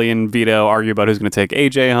 Holly and Vito argue about who's going to take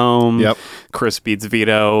AJ home. Yep. Chris beats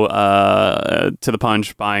Vito to the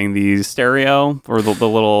punch buying the stereo or the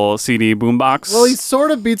little CD boombox. Well, he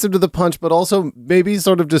sort of beats him to the punch, but also maybe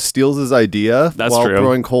sort of just steals his idea while true.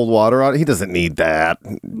 throwing cold water on it. He doesn't need that,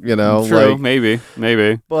 True, maybe.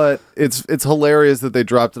 But it's hilarious that they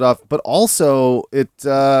dropped it off. But also,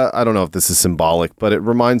 I don't know if this is symbolic, but it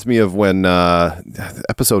reminds me of when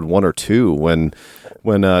episode 1 or 2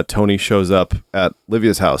 when Tony shows up at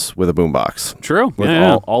Livia's house with a boombox. True. With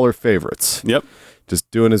Yeah. all her favorites. Yep. Just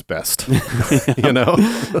doing his best.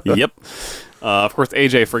 Yep. Of course,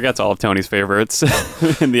 AJ forgets all of Tony's favorites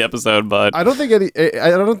in the episode, but I don't think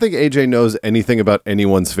AJ knows anything about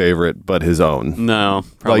anyone's favorite but his own. no,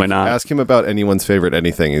 probably Like, not. Ask him about anyone's favorite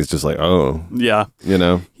anything. He's just like, oh, Yeah. He's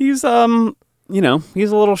He's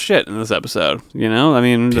he's a little shit in this episode. I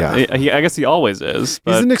mean, Yeah. I guess he always is.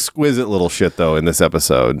 But an exquisite little shit though in this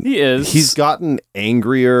episode. he is. He's gotten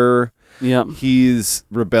angrier. Yep. He's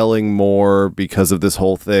rebelling more because of this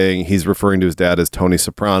whole thing. He's referring to his dad as Tony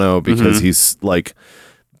Soprano because he's like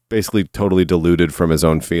basically totally deluded from his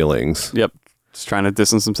own feelings. Yep. Just trying to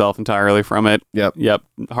distance himself entirely from it. Yep.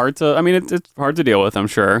 Hard to. I mean, it's hard to deal with. I'm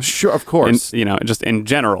sure. Sure, of course. Just in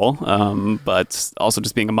general. But also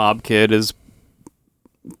just being a mob kid is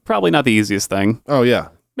probably not the easiest thing. Oh yeah.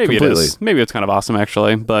 Maybe completely. it is. Maybe it's kind of awesime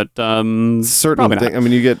actually. But Certain probably thing. not. I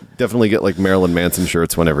mean, you definitely get like Marilyn Manson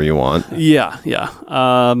shirts whenever you want. Yeah.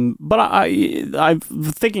 But I'm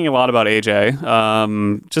thinking a lot about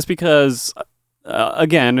AJ, just because,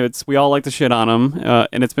 again, we all like to shit on him,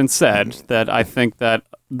 and it's been said that I think that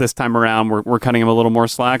this time around we're cutting him a little more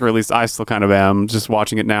slack, or at least I still kind of am, just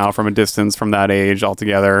watching it now from a distance from that age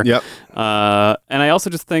altogether. Yep. And I also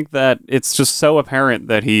just think that it's just so apparent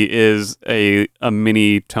that he is a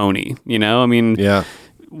mini Tony. I mean, Yeah.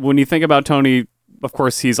 when you think about Tony, of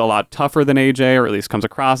course, he's a lot tougher than AJ, or at least comes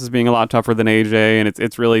across as being a lot tougher than AJ, and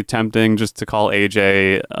it's really tempting just to call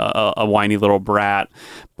AJ a whiny little brat.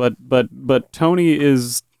 But Tony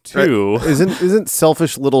is too. Isn't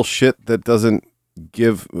selfish little shit that doesn't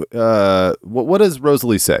give what does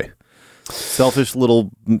Rosalie say? Selfish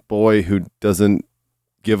little boy who doesn't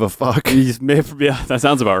give a fuck. Yeah, that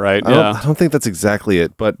sounds about right. I don't think that's exactly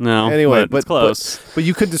it, but No, anyway, but it's close. But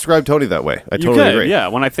you could describe Tony that way. I You totally could, agree. yeah.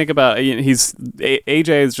 When I think about AJ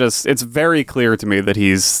is just, it's very clear to me that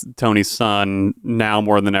he's Tony's son now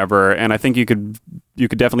more than ever, and I think you could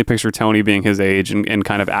definitely picture Tony being his age and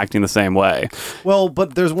kind of acting the same way. Well,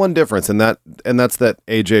 but there's one difference, and that's that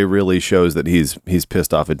AJ really shows that he's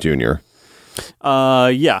pissed off at Junior.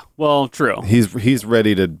 Yeah. Well, true. He's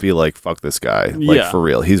ready to be like, fuck this guy, like Yeah. for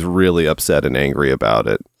real. He's really upset and angry about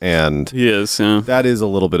it, and He is. Yeah. that is a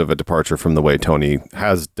little bit of a departure from the way Tony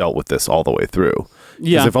has dealt with this all the way through. 'Cause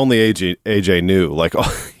Yeah. if only AJ knew, like,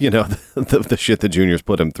 the shit that Junior's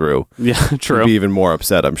put him through, Yeah. True. he'd be even more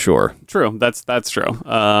upset, I'm sure. True. That's true.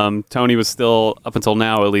 Tony was still, up until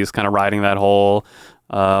now at least, kind of riding that whole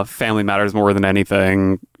family matters more than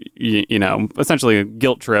anything, essentially a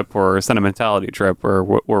guilt trip or sentimentality trip or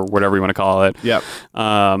whatever you want to call it. Yep.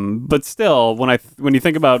 But still, when you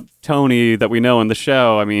think about Tony that we know in the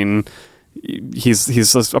show, I mean, he's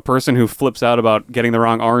just a person who flips out about getting the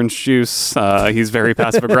wrong orange juice. He's very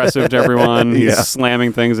passive aggressive to everyone. He's Yeah.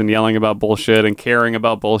 slamming things and yelling about bullshit and caring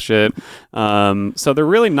about bullshit. So they're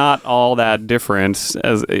really not all that different,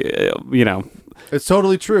 as It's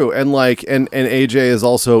totally true. And and AJ is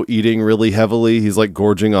also eating really heavily. He's like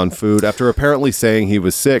gorging on food after apparently saying he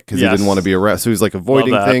was sick because he Yes. didn't want to be arrested. So he's like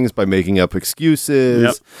avoiding Love that. things by making up excuses.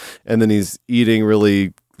 Yep. And then he's eating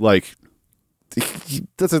really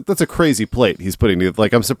that's a crazy plate he's putting together.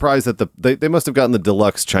 Like, I'm surprised that they must have gotten the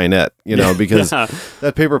deluxe chinette, because Yeah.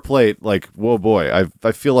 that paper plate, like, whoa boy,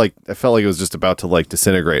 I felt like it was just about to like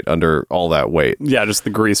disintegrate under all that weight. Yeah, just the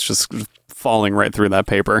grease just falling right through that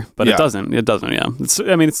paper, but Yeah. it doesn't. Yeah,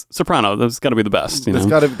 it's Soprano. That's got to be the best. It's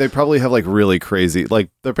got to. They probably have like really crazy. Like,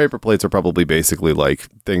 their paper plates are probably basically like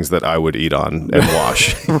things that I would eat on and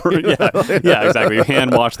wash. yeah, exactly. You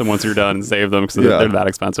hand wash them once you're done and save them because Yeah. they're that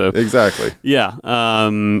expensive. Exactly. Yeah.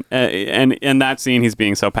 And in that scene, he's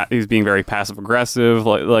being he's being very passive aggressive,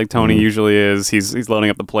 like Tony usually is. He's loading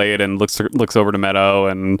up the plate and looks over to Meadow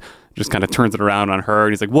and just kind of turns it around on her.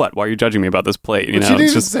 And he's like, "What? Why are you judging me about this plate?" But she didn't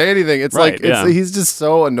even say anything. It's Right, like he's just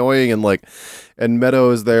so annoying, and Meadow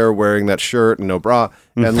is there wearing that shirt and no bra,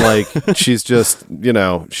 and like she's just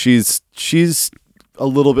she's a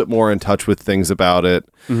little bit more in touch with things about it.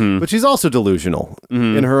 But she's also delusional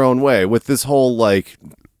in her own way with this whole, like,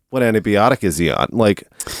 what antibiotic is he on? Like,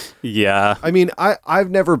 Yeah. I mean, I've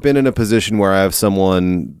never been in a position where I have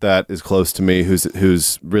someone that is close to me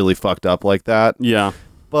who's really fucked up like that. Yeah.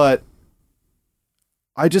 But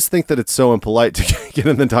I just think that it's so impolite to get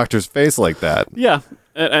in the doctor's face like that. Yeah.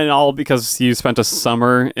 And all because you spent a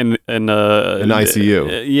summer in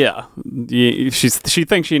ICU. Yeah. She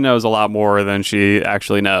thinks she knows a lot more than she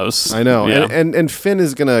actually knows. I know. Yeah. And Finn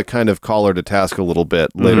is going to kind of call her to task a little bit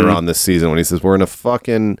later on this season when he says, we're in a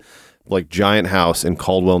fucking like giant house in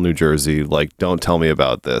Caldwell, New Jersey. Like, don't tell me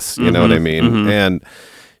about this. You know what I mean? And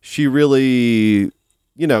she really,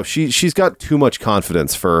 you know, she's got too much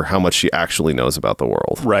confidence for how much she actually knows about the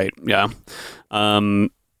world. Right. Yeah.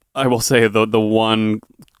 I will say the one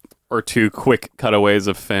or two quick cutaways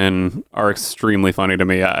of Finn are extremely funny to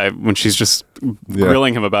me. When she's just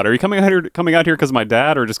grilling him about, are you coming out here because of my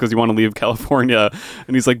dad, or just because you want to leave California?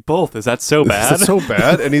 And he's like, both. Is that so bad? Is that so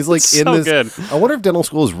bad? And he's like, in so this. Good. I wonder if dental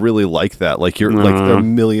school is really like that. Like you're like there are a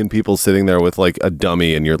million people sitting there with like a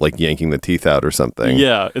dummy, and you're like yanking the teeth out or something.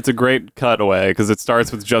 Yeah, it's a great cutaway because it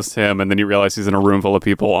starts with just him, and then you realize he's in a room full of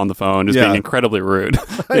people on the phone, just being incredibly rude.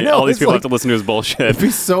 I know, All these it's people like- have to listen to his bullshit.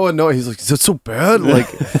 He's so annoyed. He's like, is it so bad? Like,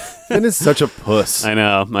 Finn is such a puss. I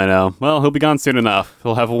know. Well, he'll be gone soon enough.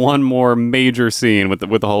 He'll have one more major scene with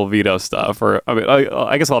the whole Vito stuff, or I mean,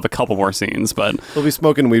 I guess I'll have a couple more scenes, but He'll be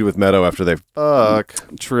smoking weed with Meadow after they fuck.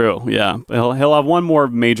 true. Yeah, he'll have one more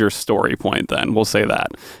major story point. Then we'll say that.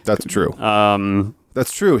 That's true.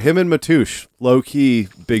 That's true. Him and Matouche, low key,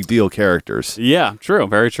 big deal characters. Yeah, true.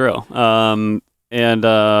 Very true. And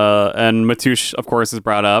Matouche, of course, is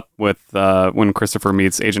brought up with when Christopher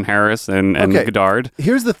meets Agent Harris and Okay. Godard.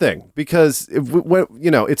 Here's the thing, because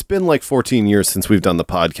it's been like 14 years since we've done the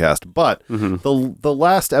podcast, but the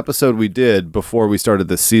last episode we did before we started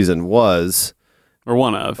this season was Or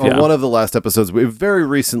one of. or Yeah. one of the last episodes. Very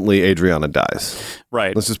recently, Adriana dies.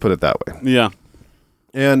 Right. Let's just put it that way. Yeah.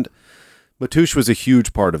 And Matouche was a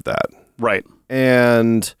huge part of that. Right.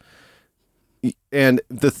 And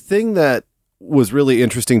the thing that was really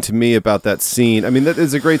interesting to me about that scene, I mean, that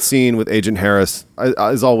is a great scene with Agent Harris.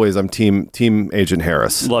 As always, I'm team Agent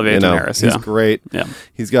Harris. Love Agent Harris, He's yeah. great. Yeah.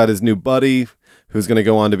 He's got his new buddy who's going to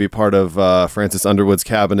go on to be part of Francis Underwood's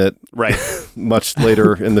cabinet Right. much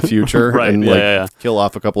later in the future. Right, And yeah. kill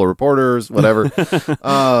off a couple of reporters, whatever.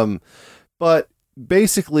 But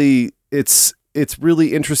basically, it's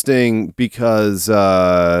really interesting because,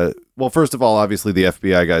 well, first of all, obviously the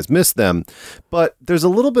FBI guys missed them, but there's a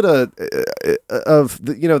little bit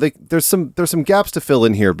there's some gaps to fill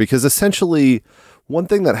in here, because essentially one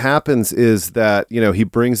thing that happens is that, he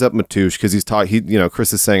brings up Matouche because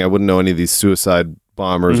Chris is saying, I wouldn't know any of these suicide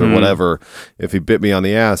bombers or whatever if he bit me on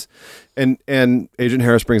the ass. And Agent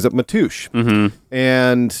Harris brings up Matouche.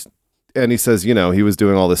 And he says, he was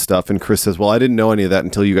doing all this stuff. And Chris says, well, I didn't know any of that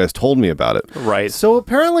until you guys told me about it. Right. So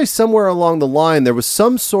apparently somewhere along the line, there was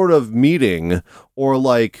some sort of meeting or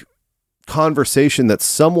like conversation that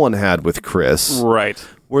someone had with Chris Right.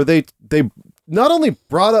 where they not only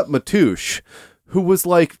brought up Matouche, who was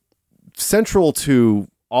like central to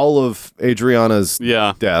all of Adriana's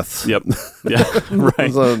Yeah. death. Yep. Yeah. Right.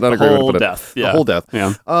 That's not a The great way to whole put it. death. The Yeah. whole death.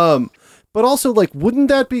 Yeah. But also, like, wouldn't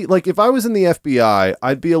that be like if I was in the FBI,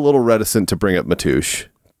 I'd be a little reticent to bring up Matouche,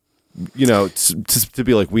 to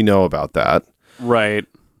be like, we know about that. Right.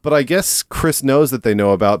 But I guess Chris knows that they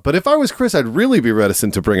know about. But if I was Chris, I'd really be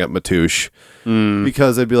reticent to bring up Matouche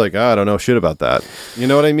because I'd be like, I don't know shit about that. You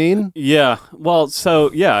know what I mean? Yeah. Well,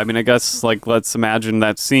 so yeah, I mean, I guess like let's imagine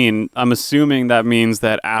that scene. I'm assuming that means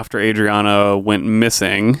that after Adriana went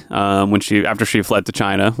missing, after she fled to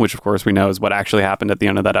China, which of course we know is what actually happened at the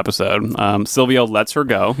end of that episode. Silvio lets her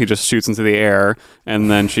go. He just shoots into the air, and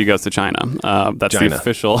then she goes to China. That's China. the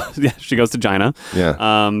official. Yeah, she goes to China. Yeah.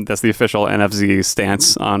 That's the official NFZ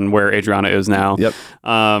stance on where Adriana is now. Yep.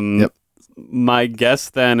 Yep. My guess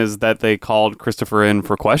then is that they called Christopher in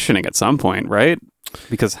for questioning at some point, right?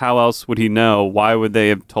 Because how else would he know? Why would they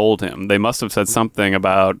have told him? They must have said something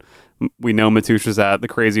about, we know Matouche is at the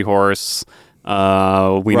Crazy Horse. We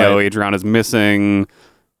know Adriana's missing,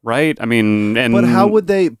 right? I mean, and But how would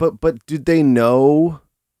they? But did they know?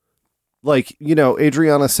 Like,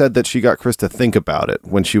 Adriana said that she got Chris to think about it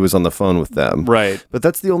when she was on the phone with them. Right. But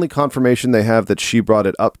that's the only confirmation they have that she brought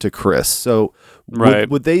it up to Chris. So Right.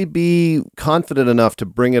 would they be confident enough to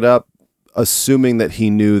bring it up, assuming that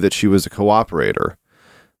he knew that she was a cooperator?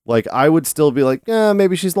 Like, I would still be like,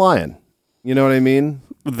 maybe she's lying. You know what I mean?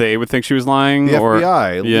 they would think she was lying? The or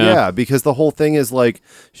FBI. Yeah, because the whole thing is like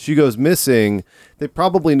she goes missing. They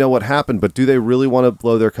probably know what happened, but do they really want to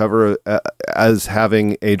blow their cover as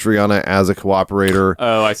having Adriana as a cooperator?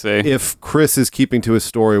 Oh, I see. If Chris is keeping to his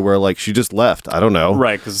story where like she just left, I don't know.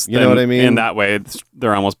 Right, because you know what I mean? In that way,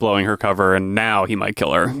 they're almost blowing her cover, and now he might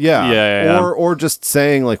kill her. Yeah. Or just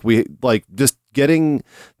saying like just getting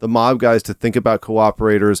the mob guys to think about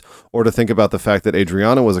cooperators or to think about the fact that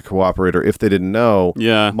Adriana was a cooperator if they didn't know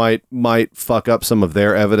might fuck up some of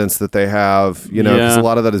their evidence that they have, because a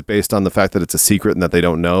lot of that is based on the fact that it's a secret and that they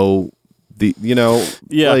don't know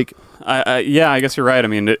like I guess you're right. I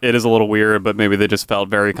mean, it is a little weird, but maybe they just felt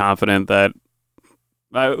very confident that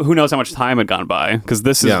who knows how much time had gone by, because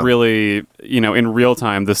this is really, in real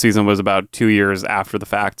time, this season was about 2 years after the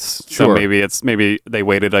facts. Sure. So maybe they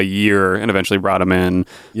waited a year and eventually brought him in.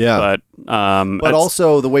 Yeah. But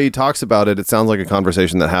also the way he talks about it, it sounds like a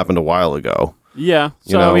conversation that happened a while ago. Yeah.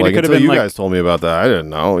 So, I mean, it could have until been you guys told me about that, I didn't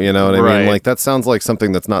know. You know what I mean? Like, that sounds like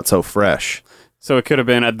something that's not so fresh. So it could have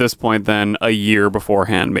been at this point then a year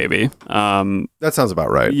beforehand, maybe. That sounds about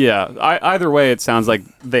right. Yeah. Either way, it sounds like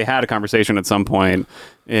they had a conversation at some point,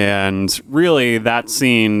 and really that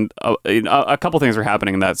scene, a couple things are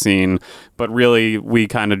happening in that scene, but really we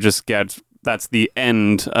kind of just get that's the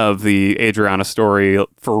end of the Adriana story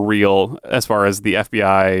for real as far as the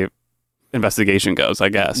FBI investigation goes, I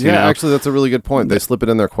guess. Yeah, actually, that's a really good point. They slip it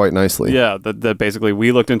in there quite nicely. Yeah, that basically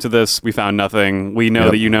we looked into this, we found nothing. We know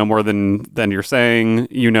that you know more than you're saying.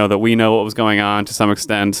 You know that we know what was going on to some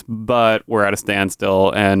extent, but we're at a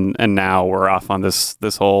standstill, and now we're off on this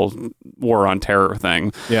whole war on terror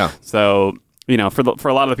thing. Yeah. So, for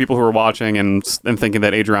a lot of the people who were watching and thinking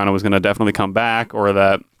that Adriana was going to definitely come back, or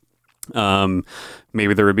that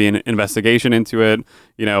maybe there would be an investigation into it,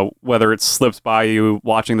 whether it slips by you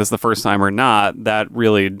watching this the first time or not, that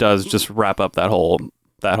really does just wrap up that whole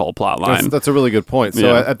plot line. That's a really good point.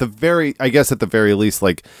 So at the very least,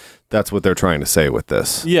 like, that's what they're trying to say with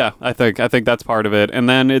this. Yeah, I think that's part of it. And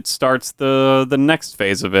then it starts the next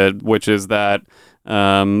phase of it, which is that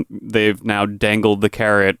they've now dangled the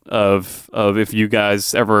carrot of if you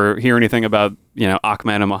guys ever hear anything about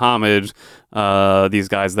Ahmed and Mohammed, these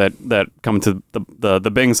guys that come to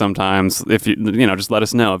the Bing sometimes, if you just let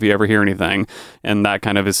us know if you ever hear anything, and that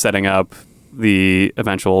kind of is setting up the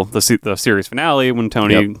eventual the series finale when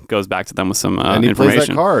Tony goes back to them with some and he information. plays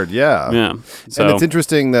that card. Yeah. So, and it's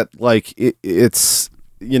interesting that like it's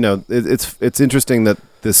interesting that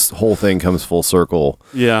this whole thing comes full circle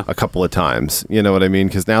a couple of times. You know what I mean?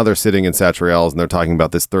 Because now they're sitting in Satriale's and they're talking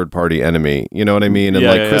about this third-party enemy. You know what I mean? And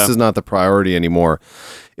Chris is not the priority anymore.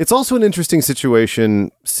 It's also an interesting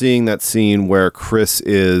situation seeing that scene where Chris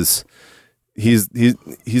is... He's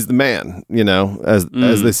the man, as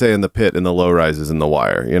they say in the pit, in the low rises in The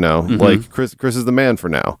Wire, like Chris is the man for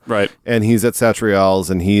now. Right. And he's at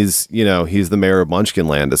Satriale's and he's the mayor of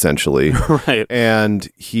Munchkinland essentially. Right. And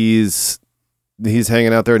he's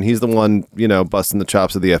hanging out there and he's the one, busting the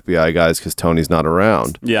chops of the FBI guys because Tony's not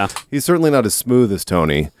around. Yeah. He's certainly not as smooth as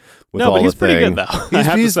Tony with all but he's the pretty thing. good though. I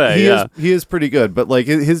have to say, he is pretty good, but like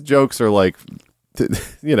his jokes are like,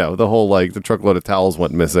 the whole like the truckload of towels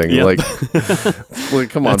went missing. Yep. Like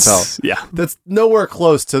come on, pal. Yeah, that's nowhere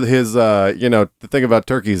close to his. The thing about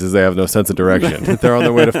turkeys is they have no sense of direction. They're on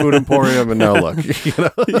their way to Food Emporium, and now look.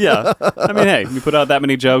 Yeah, I mean, hey, we put out that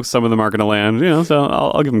many jokes. Some of them aren't going to land. So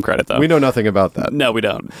I'll give him credit though. We know nothing about that. No, we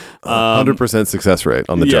don't. 100% success rate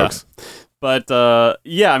on the jokes. But I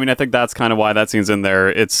mean, I think that's kind of why that scene's in there.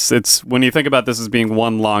 It's when you think about this as being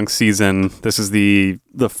one long season, this is the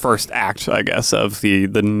first act, I guess, of the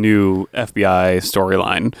new FBI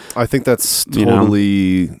storyline. I think that's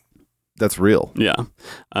totally that's real. Yeah,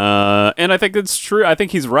 and I think it's true. I think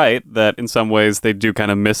he's right that in some ways they do kind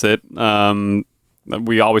of miss it.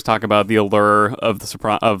 We always talk about the allure of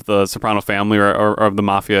the Soprano family or of the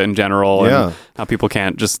mafia in general, and how people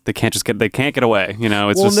can't get away.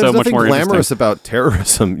 It's just so much more glamorous about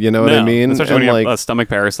terrorism. You know what I mean? Especially when you have a stomach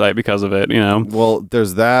parasite because of it. Well,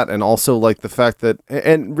 there's that, and also like the fact that,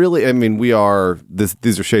 and really, I mean,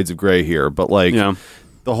 these are shades of gray here, but like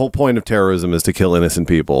the whole point of terrorism is to kill innocent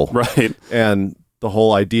people, right? And the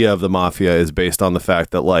whole idea of the mafia is based on the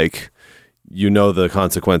fact that like the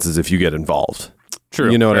consequences if you get involved. True.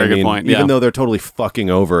 You know what I mean? Good point. Even though they're totally fucking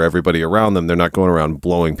over everybody around them, they're not going around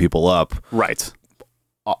blowing people up. Right.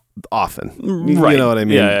 often. Right. You know what I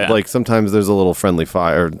mean? Yeah. Like sometimes there's a little friendly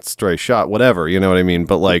fire, or stray shot, whatever. You know what I mean?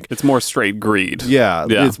 But like, It's more straight greed. yeah,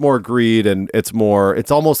 it's more greed, and it's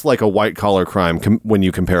almost like a white collar crime when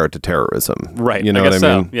you compare it to terrorism. Right. You know I what guess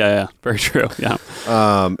I mean? Yeah. Very true. Yeah.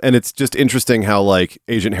 And it's just interesting how like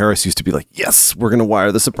Agent Harris used to be like, yes, we're gonna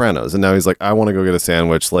wire The Sopranos, and now he's like, I want to go get a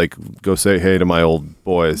sandwich, like go say hey to my old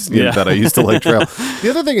boys that I used to like trail. The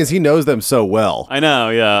other thing is he knows them so well. I know.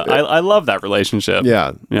 Yeah. I love that relationship.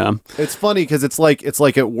 Yeah. Yeah. It's funny because it's like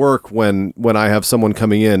at work when I have someone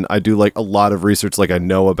coming in, I do like a lot of research, like I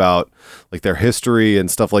know about like their history and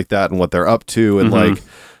stuff like that and what they're up to, and like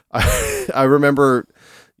I remember,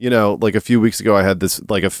 like a few weeks ago I had this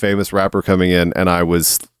like a famous rapper coming in, and I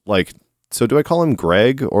was like, so do I call him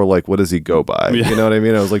Greg, or like what does he go by? Yeah. You know what I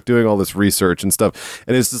mean? I was like doing all this research and stuff,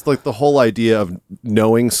 and it's just like the whole idea of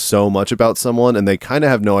knowing so much about someone and they kind of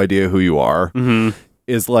have no idea who you are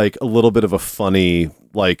is like a little bit of a funny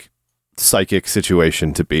like psychic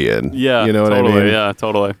situation to be in. Yeah. You know what totally, I mean? Yeah,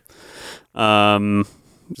 totally.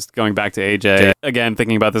 Just going back to AJ again,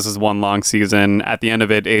 thinking about this as one long season. At the end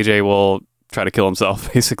of it, AJ will try to kill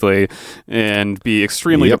himself basically and be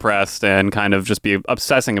extremely depressed and kind of just be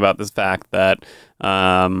obsessing about this fact that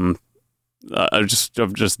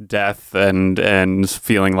just death and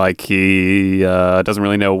feeling like he doesn't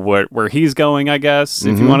really know where he's going, I guess,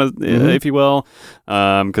 if you want to, if you will,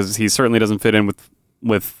 because he certainly doesn't fit in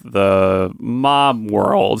with the mob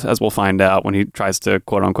world, as we'll find out when he tries to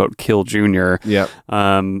quote unquote kill Junior. Yeah.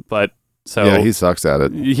 But so yeah, he sucks at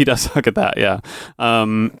it. He does suck at that. Yeah.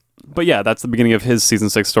 But yeah, that's the beginning of his season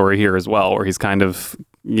 6 story here as well, where he's kind of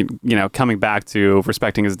coming back to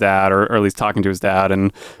respecting his dad, or at least talking to his dad,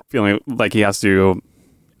 and feeling like he has to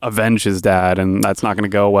avenge his dad, and that's not going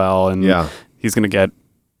to go well, and he's going to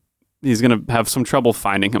have some trouble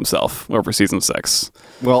finding himself over season 6.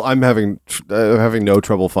 Well, I'm having no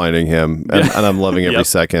trouble finding him, and I'm loving every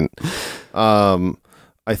second.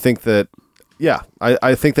 I think that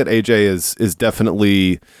I think that AJ is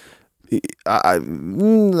definitely.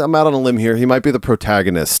 I'm out on a limb here. He might be the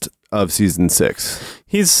protagonist of season 6.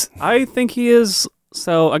 I think he is.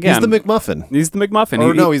 So again, he's the McMuffin. He's the McMuffin.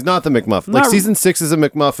 Or no, he's not the McMuffin. Like season 6 is a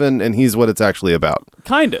McMuffin, and he's what it's actually about.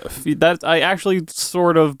 Kind of. That I actually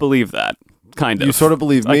sort of believe that. Kind of. You sort of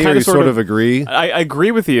believe me, or you sort of agree? I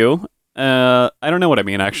agree with you. I don't know what I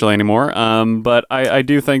mean actually anymore. But I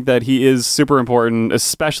do think that he is super important,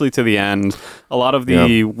 especially to the end. A lot of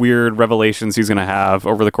the weird revelations he's going to have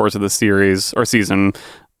over the course of the series or season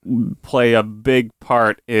play a big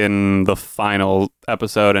part in the final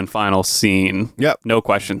episode and final scene. Yep. No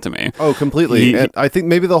question to me. Oh, completely. And I think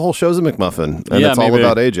maybe the whole show's a McMuffin, and it's all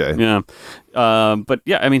about AJ. Yeah. But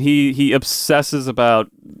yeah, I mean, he obsesses about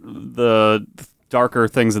the darker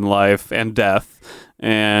things in life and death,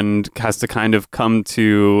 and has to kind of come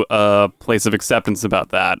to a place of acceptance about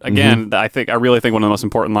that. Again, I really think one of the most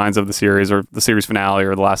important lines of the series, or the series finale,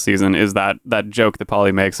 or the last season, is that joke that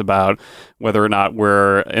Paulie makes about whether or not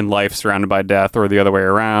we're in life surrounded by death or the other way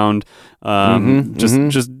around.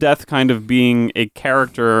 Just death kind of being a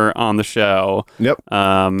character on the show. Yep.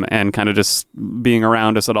 And kind of just being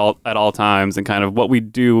around us at all times, and kind of what we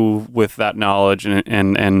do with that knowledge,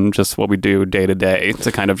 and just what we do day to day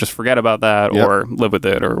to kind of just forget about that or live with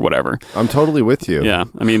it or whatever. I'm totally with you. Yeah.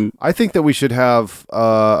 I mean, I think that we should have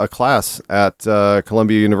a class at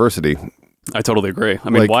Columbia University. I totally agree. I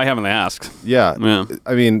mean, why haven't they asked? Yeah.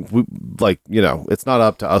 I mean, it's not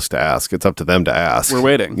up to us to ask. It's up to them to ask. We're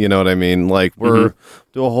waiting. You know what I mean? Like, we're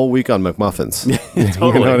do a whole week on McMuffins.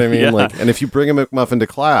 Totally. You know what I mean? Yeah. Like, and if you bring a McMuffin to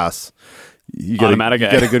class, you get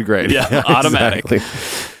a good grade. Yeah, automatic.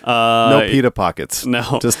 Exactly. No pita pockets.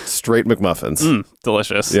 No. Just straight McMuffins.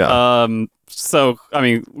 Delicious. Yeah. So, I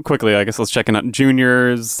mean, quickly, I guess let's check in on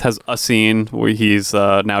Junior's has a scene where he's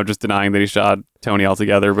now just denying that he shot Tony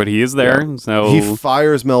altogether, but he is there. Yeah. So he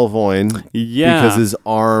fires Melvoin because his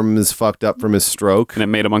arm is fucked up from his stroke. And it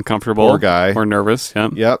made him uncomfortable. Poor guy. Or nervous. Yeah.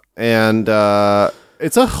 Yep. And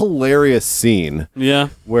it's a hilarious scene. Yeah.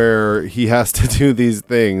 Where he has to do these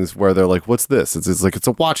things where they're like, what's this? It's like, it's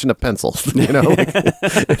a watch and a pencil. You know? Like,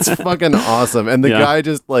 it's fucking awesome. And the guy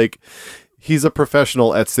just like... He's a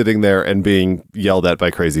professional at sitting there and being yelled at by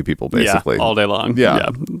crazy people, basically. Yeah, all day long. Yeah,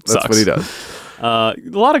 that's what he does. A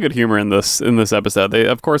lot of good humor in this episode.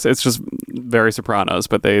 Of course, it's just very Sopranos,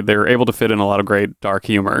 but they're able to fit in a lot of great dark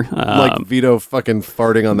humor. Like Vito fucking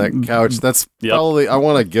farting on that couch. That's probably, I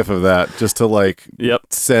want a gif of that just to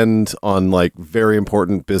send on like very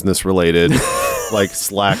important business related like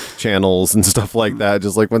Slack channels and stuff like that.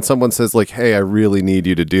 Just like when someone says like, "Hey, I really need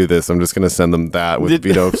you to do this," I'm just gonna send them that with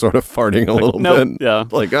Vito sort of farting a little nope, bit. yeah.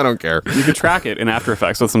 Like I don't care. You could track it in After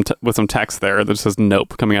Effects with some text there that says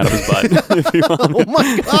 "nope" coming out of his butt. If you want. Oh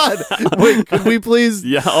my god! Wait, could we please?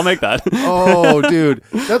 Yeah, I'll make that. Oh, dude,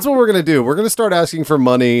 that's what we're gonna do. We're gonna start asking for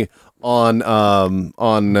money on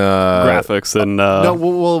Graphics and no,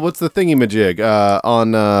 well, what's the thingy-majig?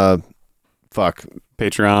 On fuck.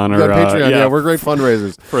 Patreon or Yeah, Patreon. Yeah, we're great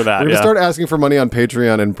fundraisers for that. We're gonna start asking for money on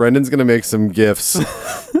Patreon, and Brendan's gonna make some gifts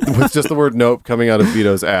with just the word "nope" coming out of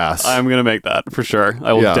Vito's ass. I'm gonna make that for sure.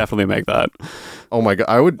 I will definitely make that. Oh my god,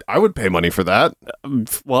 I would pay money for that.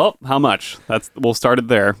 Well, how much? We'll start it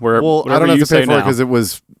there. Well, I don't have to pay for it because it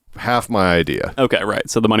was half my idea. Okay, right.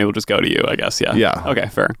 So the money will just go to you, I guess. Yeah. Yeah. Okay.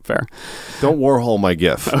 Fair. Don't Warhol my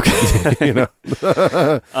gift. Okay. You know.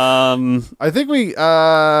 I think we.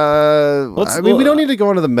 We don't need to go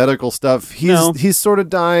into the medical stuff. He's sort of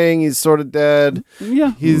dying. He's sort of dead.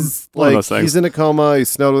 Yeah. He's one of like those things. he's in a coma. He's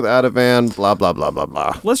snowed with Ativan. Blah blah blah blah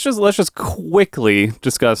blah. Let's just quickly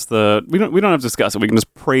discuss we don't have to discuss it. We can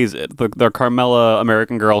just praise it. The Carmela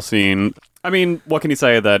American Girl scene. I mean, what can you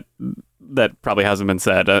say that probably hasn't been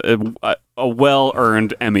said? A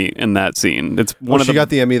well-earned Emmy in that scene. It's one of she got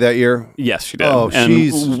the Emmy that year. Yes, she did. Oh, And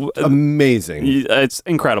she's amazing. It's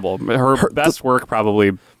incredible. Her best work probably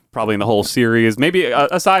in the whole series. Maybe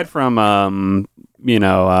aside from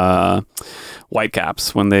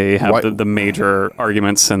Whitecaps when they have the major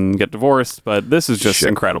arguments and get divorced, but this is just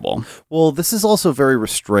incredible. Well, this is also very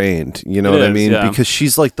restrained. You know what I mean? Yeah. Because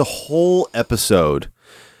she's like the whole episode.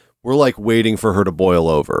 We're like waiting for her to boil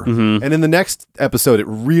over. Mm-hmm. And in the next episode, it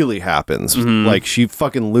really happens. Mm-hmm. Like she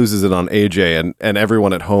fucking loses it on AJ and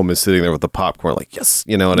everyone at home is sitting there with the popcorn like, yes,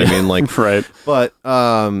 you know what I mean? Like, right. But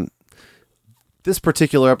this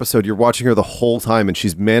particular episode, you're watching her the whole time and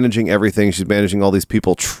she's managing everything. She's managing all these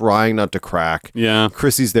people, trying not to crack. Yeah.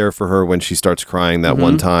 Chrissy's there for her when she starts crying that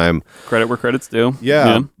one time. Credit where credit's due.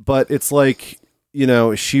 Yeah. But it's like, you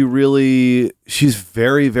know, she's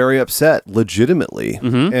very, very upset, legitimately.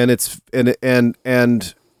 Mm-hmm. And it's,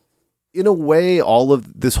 and in a way, all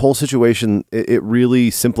of this whole situation, it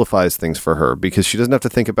really simplifies things for her because she doesn't have to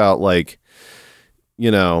think about like,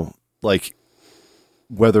 you know, like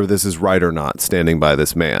whether this is right or not standing by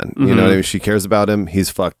this man. Mm-hmm. You know what I mean? She cares about him. He's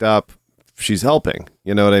fucked up. She's helping.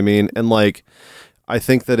 You know what I mean? And like, I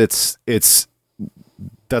think that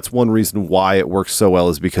that's one reason why it works so well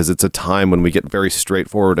is because it's a time when we get very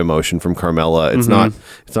straightforward emotion from Carmela. It's not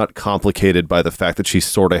complicated by the fact that she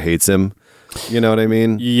sort of hates him. You know what I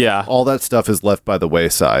mean? Yeah. All that stuff is left by the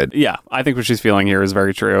wayside. Yeah. I think what she's feeling here is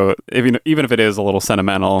very true. Even if it is a little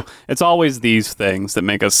sentimental, it's always these things that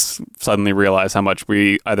make us suddenly realize how much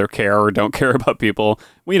we either care or don't care about people.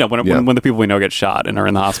 When the people we know get shot and are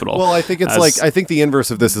in the hospital. Well, I think I think the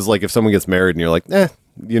inverse of this is like if someone gets married and you're like,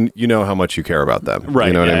 you know how much you care about them. Right.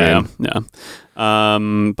 You know what I mean?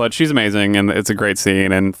 Yeah. But she's amazing and it's a great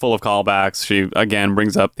scene and full of callbacks. She again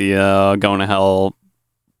brings up the going to hell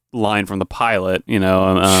line from the pilot, you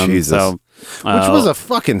know. Jesus. So, which was a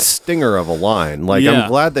fucking stinger of a line. Like, I'm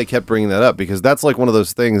glad they kept bringing that up because that's like one of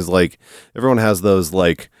those things, like, everyone has those,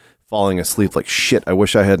 like, falling asleep, like, shit, I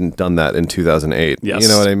wish I hadn't done that in 2008. Yes. You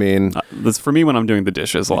know what I mean? That's for me when I'm doing the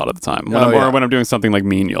dishes a lot of the time. Or when I'm doing something like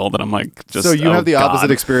menial that I'm like, just, so you have the opposite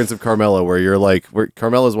God. experience of Carmela where you're like, where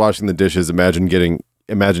Carmela's washing the dishes, imagining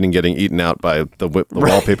getting eaten out by the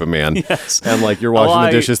wallpaper man. Yes. And like you're washing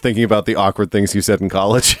the dishes thinking about the awkward things you said in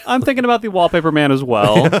college. I'm thinking about the wallpaper man as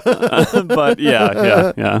well. But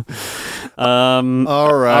yeah.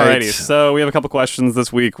 Alrighty. So we have a couple questions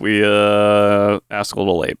this week. We asked a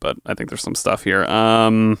little late, but I think there's some stuff here.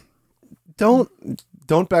 Don't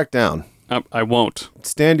back down. I won't.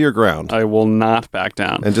 Stand your ground. I will not back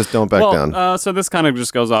down. And just don't back down. So this kind of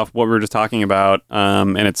just goes off what we were just talking about,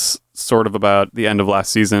 and it's sort of about the end of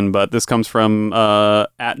last season, but this comes from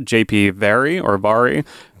at JP Vari.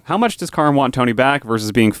 How much does Carm want Tony back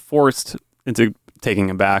versus being forced into taking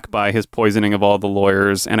him back by his poisoning of all the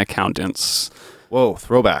lawyers and accountants? Whoa,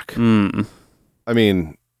 throwback. I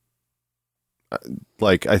mean,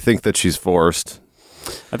 like, I think that she's forced.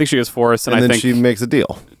 I think she is forced, and then I think she makes a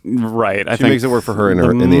deal. Right. I she think makes it work for her in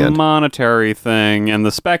the end. Monetary thing and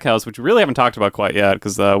the spec house, which we really haven't talked about quite yet,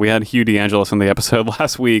 because we had Hugh DeAngelis in the episode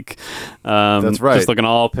last week. That's right. Just looking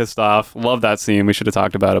all pissed off. Love that scene. We should have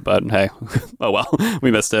talked about it, but hey, oh well, we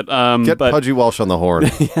missed it. Get Pudgy Walsh on the horn.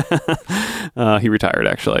 He retired,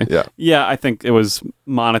 actually. Yeah. Yeah, I think it was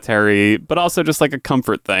monetary, but also just like a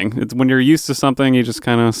comfort thing. It's when you're used to something, you just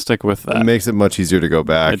kind of stick with that. It makes it much easier to go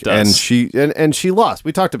back. It does. And she lost.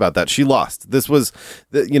 We talked about that. She lost. This was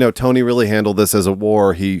Tony really handled this as a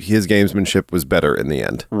war. His gamesmanship was better in the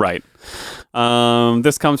end. Right.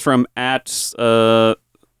 This comes from at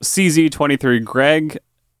CZ23 Greg.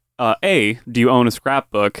 A, do you own a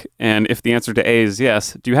scrapbook? And if the answer to A is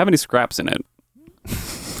yes, do you have any scraps in it?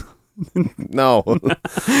 No.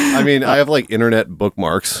 I mean, I have like internet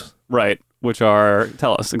bookmarks. Right. Which are,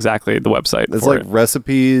 tell us exactly the website. It's for like it.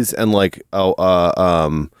 recipes and like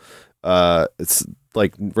it's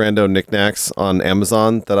like rando knickknacks on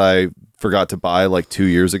Amazon that I forgot to buy like 2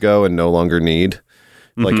 years ago and no longer need.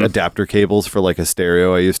 Like adapter cables for like a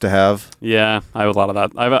stereo I used to have. Yeah, I have a lot of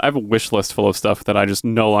that. I have a wish list full of stuff that I just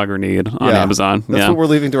no longer need on Amazon. That's what we're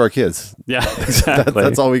leaving to our kids. Yeah, exactly.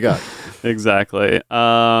 That's all we got. Exactly.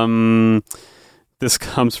 This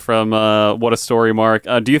comes from What a Story, Mark.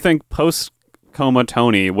 Do you think post-coma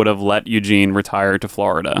Tony would have let Eugene retire to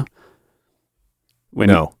Florida?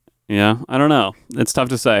 No. Yeah, I don't know. It's tough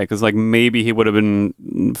to say because like maybe he would have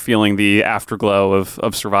been feeling the afterglow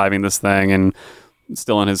of surviving this thing and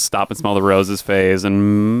still in his stop and smell the roses phase,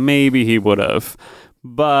 and maybe he would have.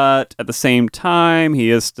 But at the same time,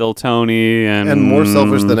 he is still Tony and more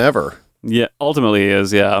selfish than ever. Yeah, ultimately he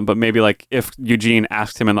is, yeah. But maybe like if Eugene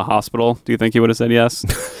asked him in the hospital, do you think he would have said yes?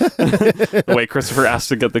 The way Christopher asked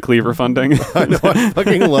to get the Cleaver funding. I know, I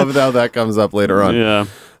fucking love how that comes up later on. Yeah.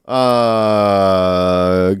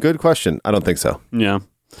 Good question. I don't think so. Yeah.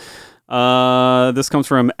 This comes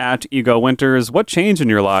from at Ego Winters. What changed in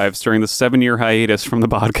your lives during the 7-year hiatus from the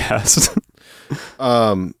podcast?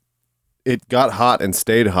 It got hot and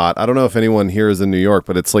stayed hot. I don't know if anyone here is in New York,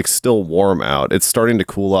 but it's like still warm out. It's starting to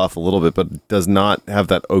cool off a little bit, but does not have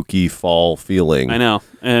that oaky fall feeling. I know.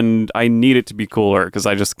 And I need it to be cooler because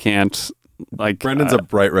I just can't. Like Brendan's a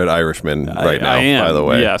bright red Irishman right now, I am. by the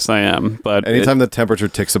way. Yes, I am. But anytime the temperature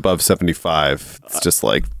ticks above 75, it's just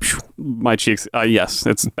like... my cheeks, yes,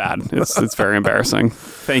 it's bad. It's very embarrassing.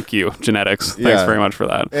 Thank you, genetics. Thanks very much for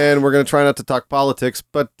that. And we're going to try not to talk politics,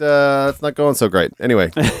 but it's not going so great. Anyway,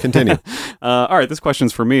 continue. All right, this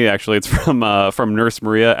question's for me, actually. It's from Nurse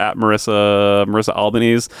Maria at Marissa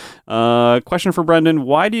Albanese. Question for Brendan.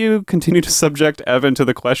 Why do you continue to subject Evan to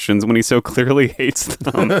the questions when he so clearly hates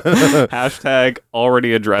them? Hashtag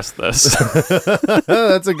already addressed this.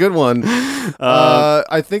 That's a good one.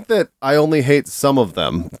 I think that I only hate some of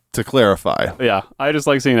them, to clarify. Yeah, I just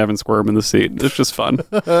like seeing Evan squirm in the seat. It's just fun.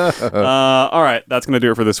 All right, that's going to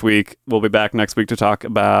do it for this week. We'll be back next week to talk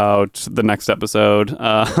about the next episode,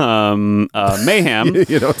 Mayhem.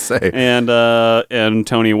 You don't say. And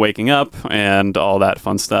Tony waking up and all that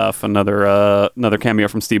fun stuff. Another cameo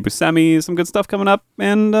from Steve Buscemi. Some good stuff coming up,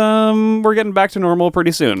 and we're getting back to normal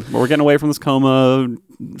pretty soon. We're getting away from this coma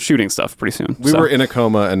shooting stuff pretty soon. We were in a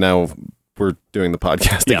coma, and now we're doing the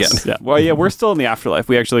podcast again. Yeah. Well, yeah, we're still in the afterlife.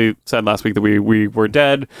 We actually said last week that we were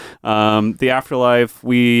dead. The afterlife,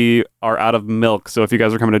 we are out of milk. So if you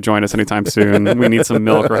guys are coming to join us anytime soon, we need some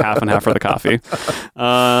milk or half and half for the coffee.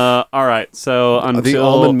 All right. So until the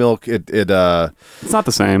almond milk, it's not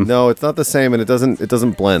the same. No, it's not the same, and it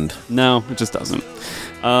doesn't blend. No, it just doesn't.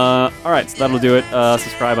 All right. So that'll do it.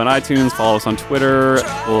 Subscribe on iTunes. Follow us on Twitter.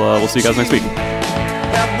 We'll see you guys next week.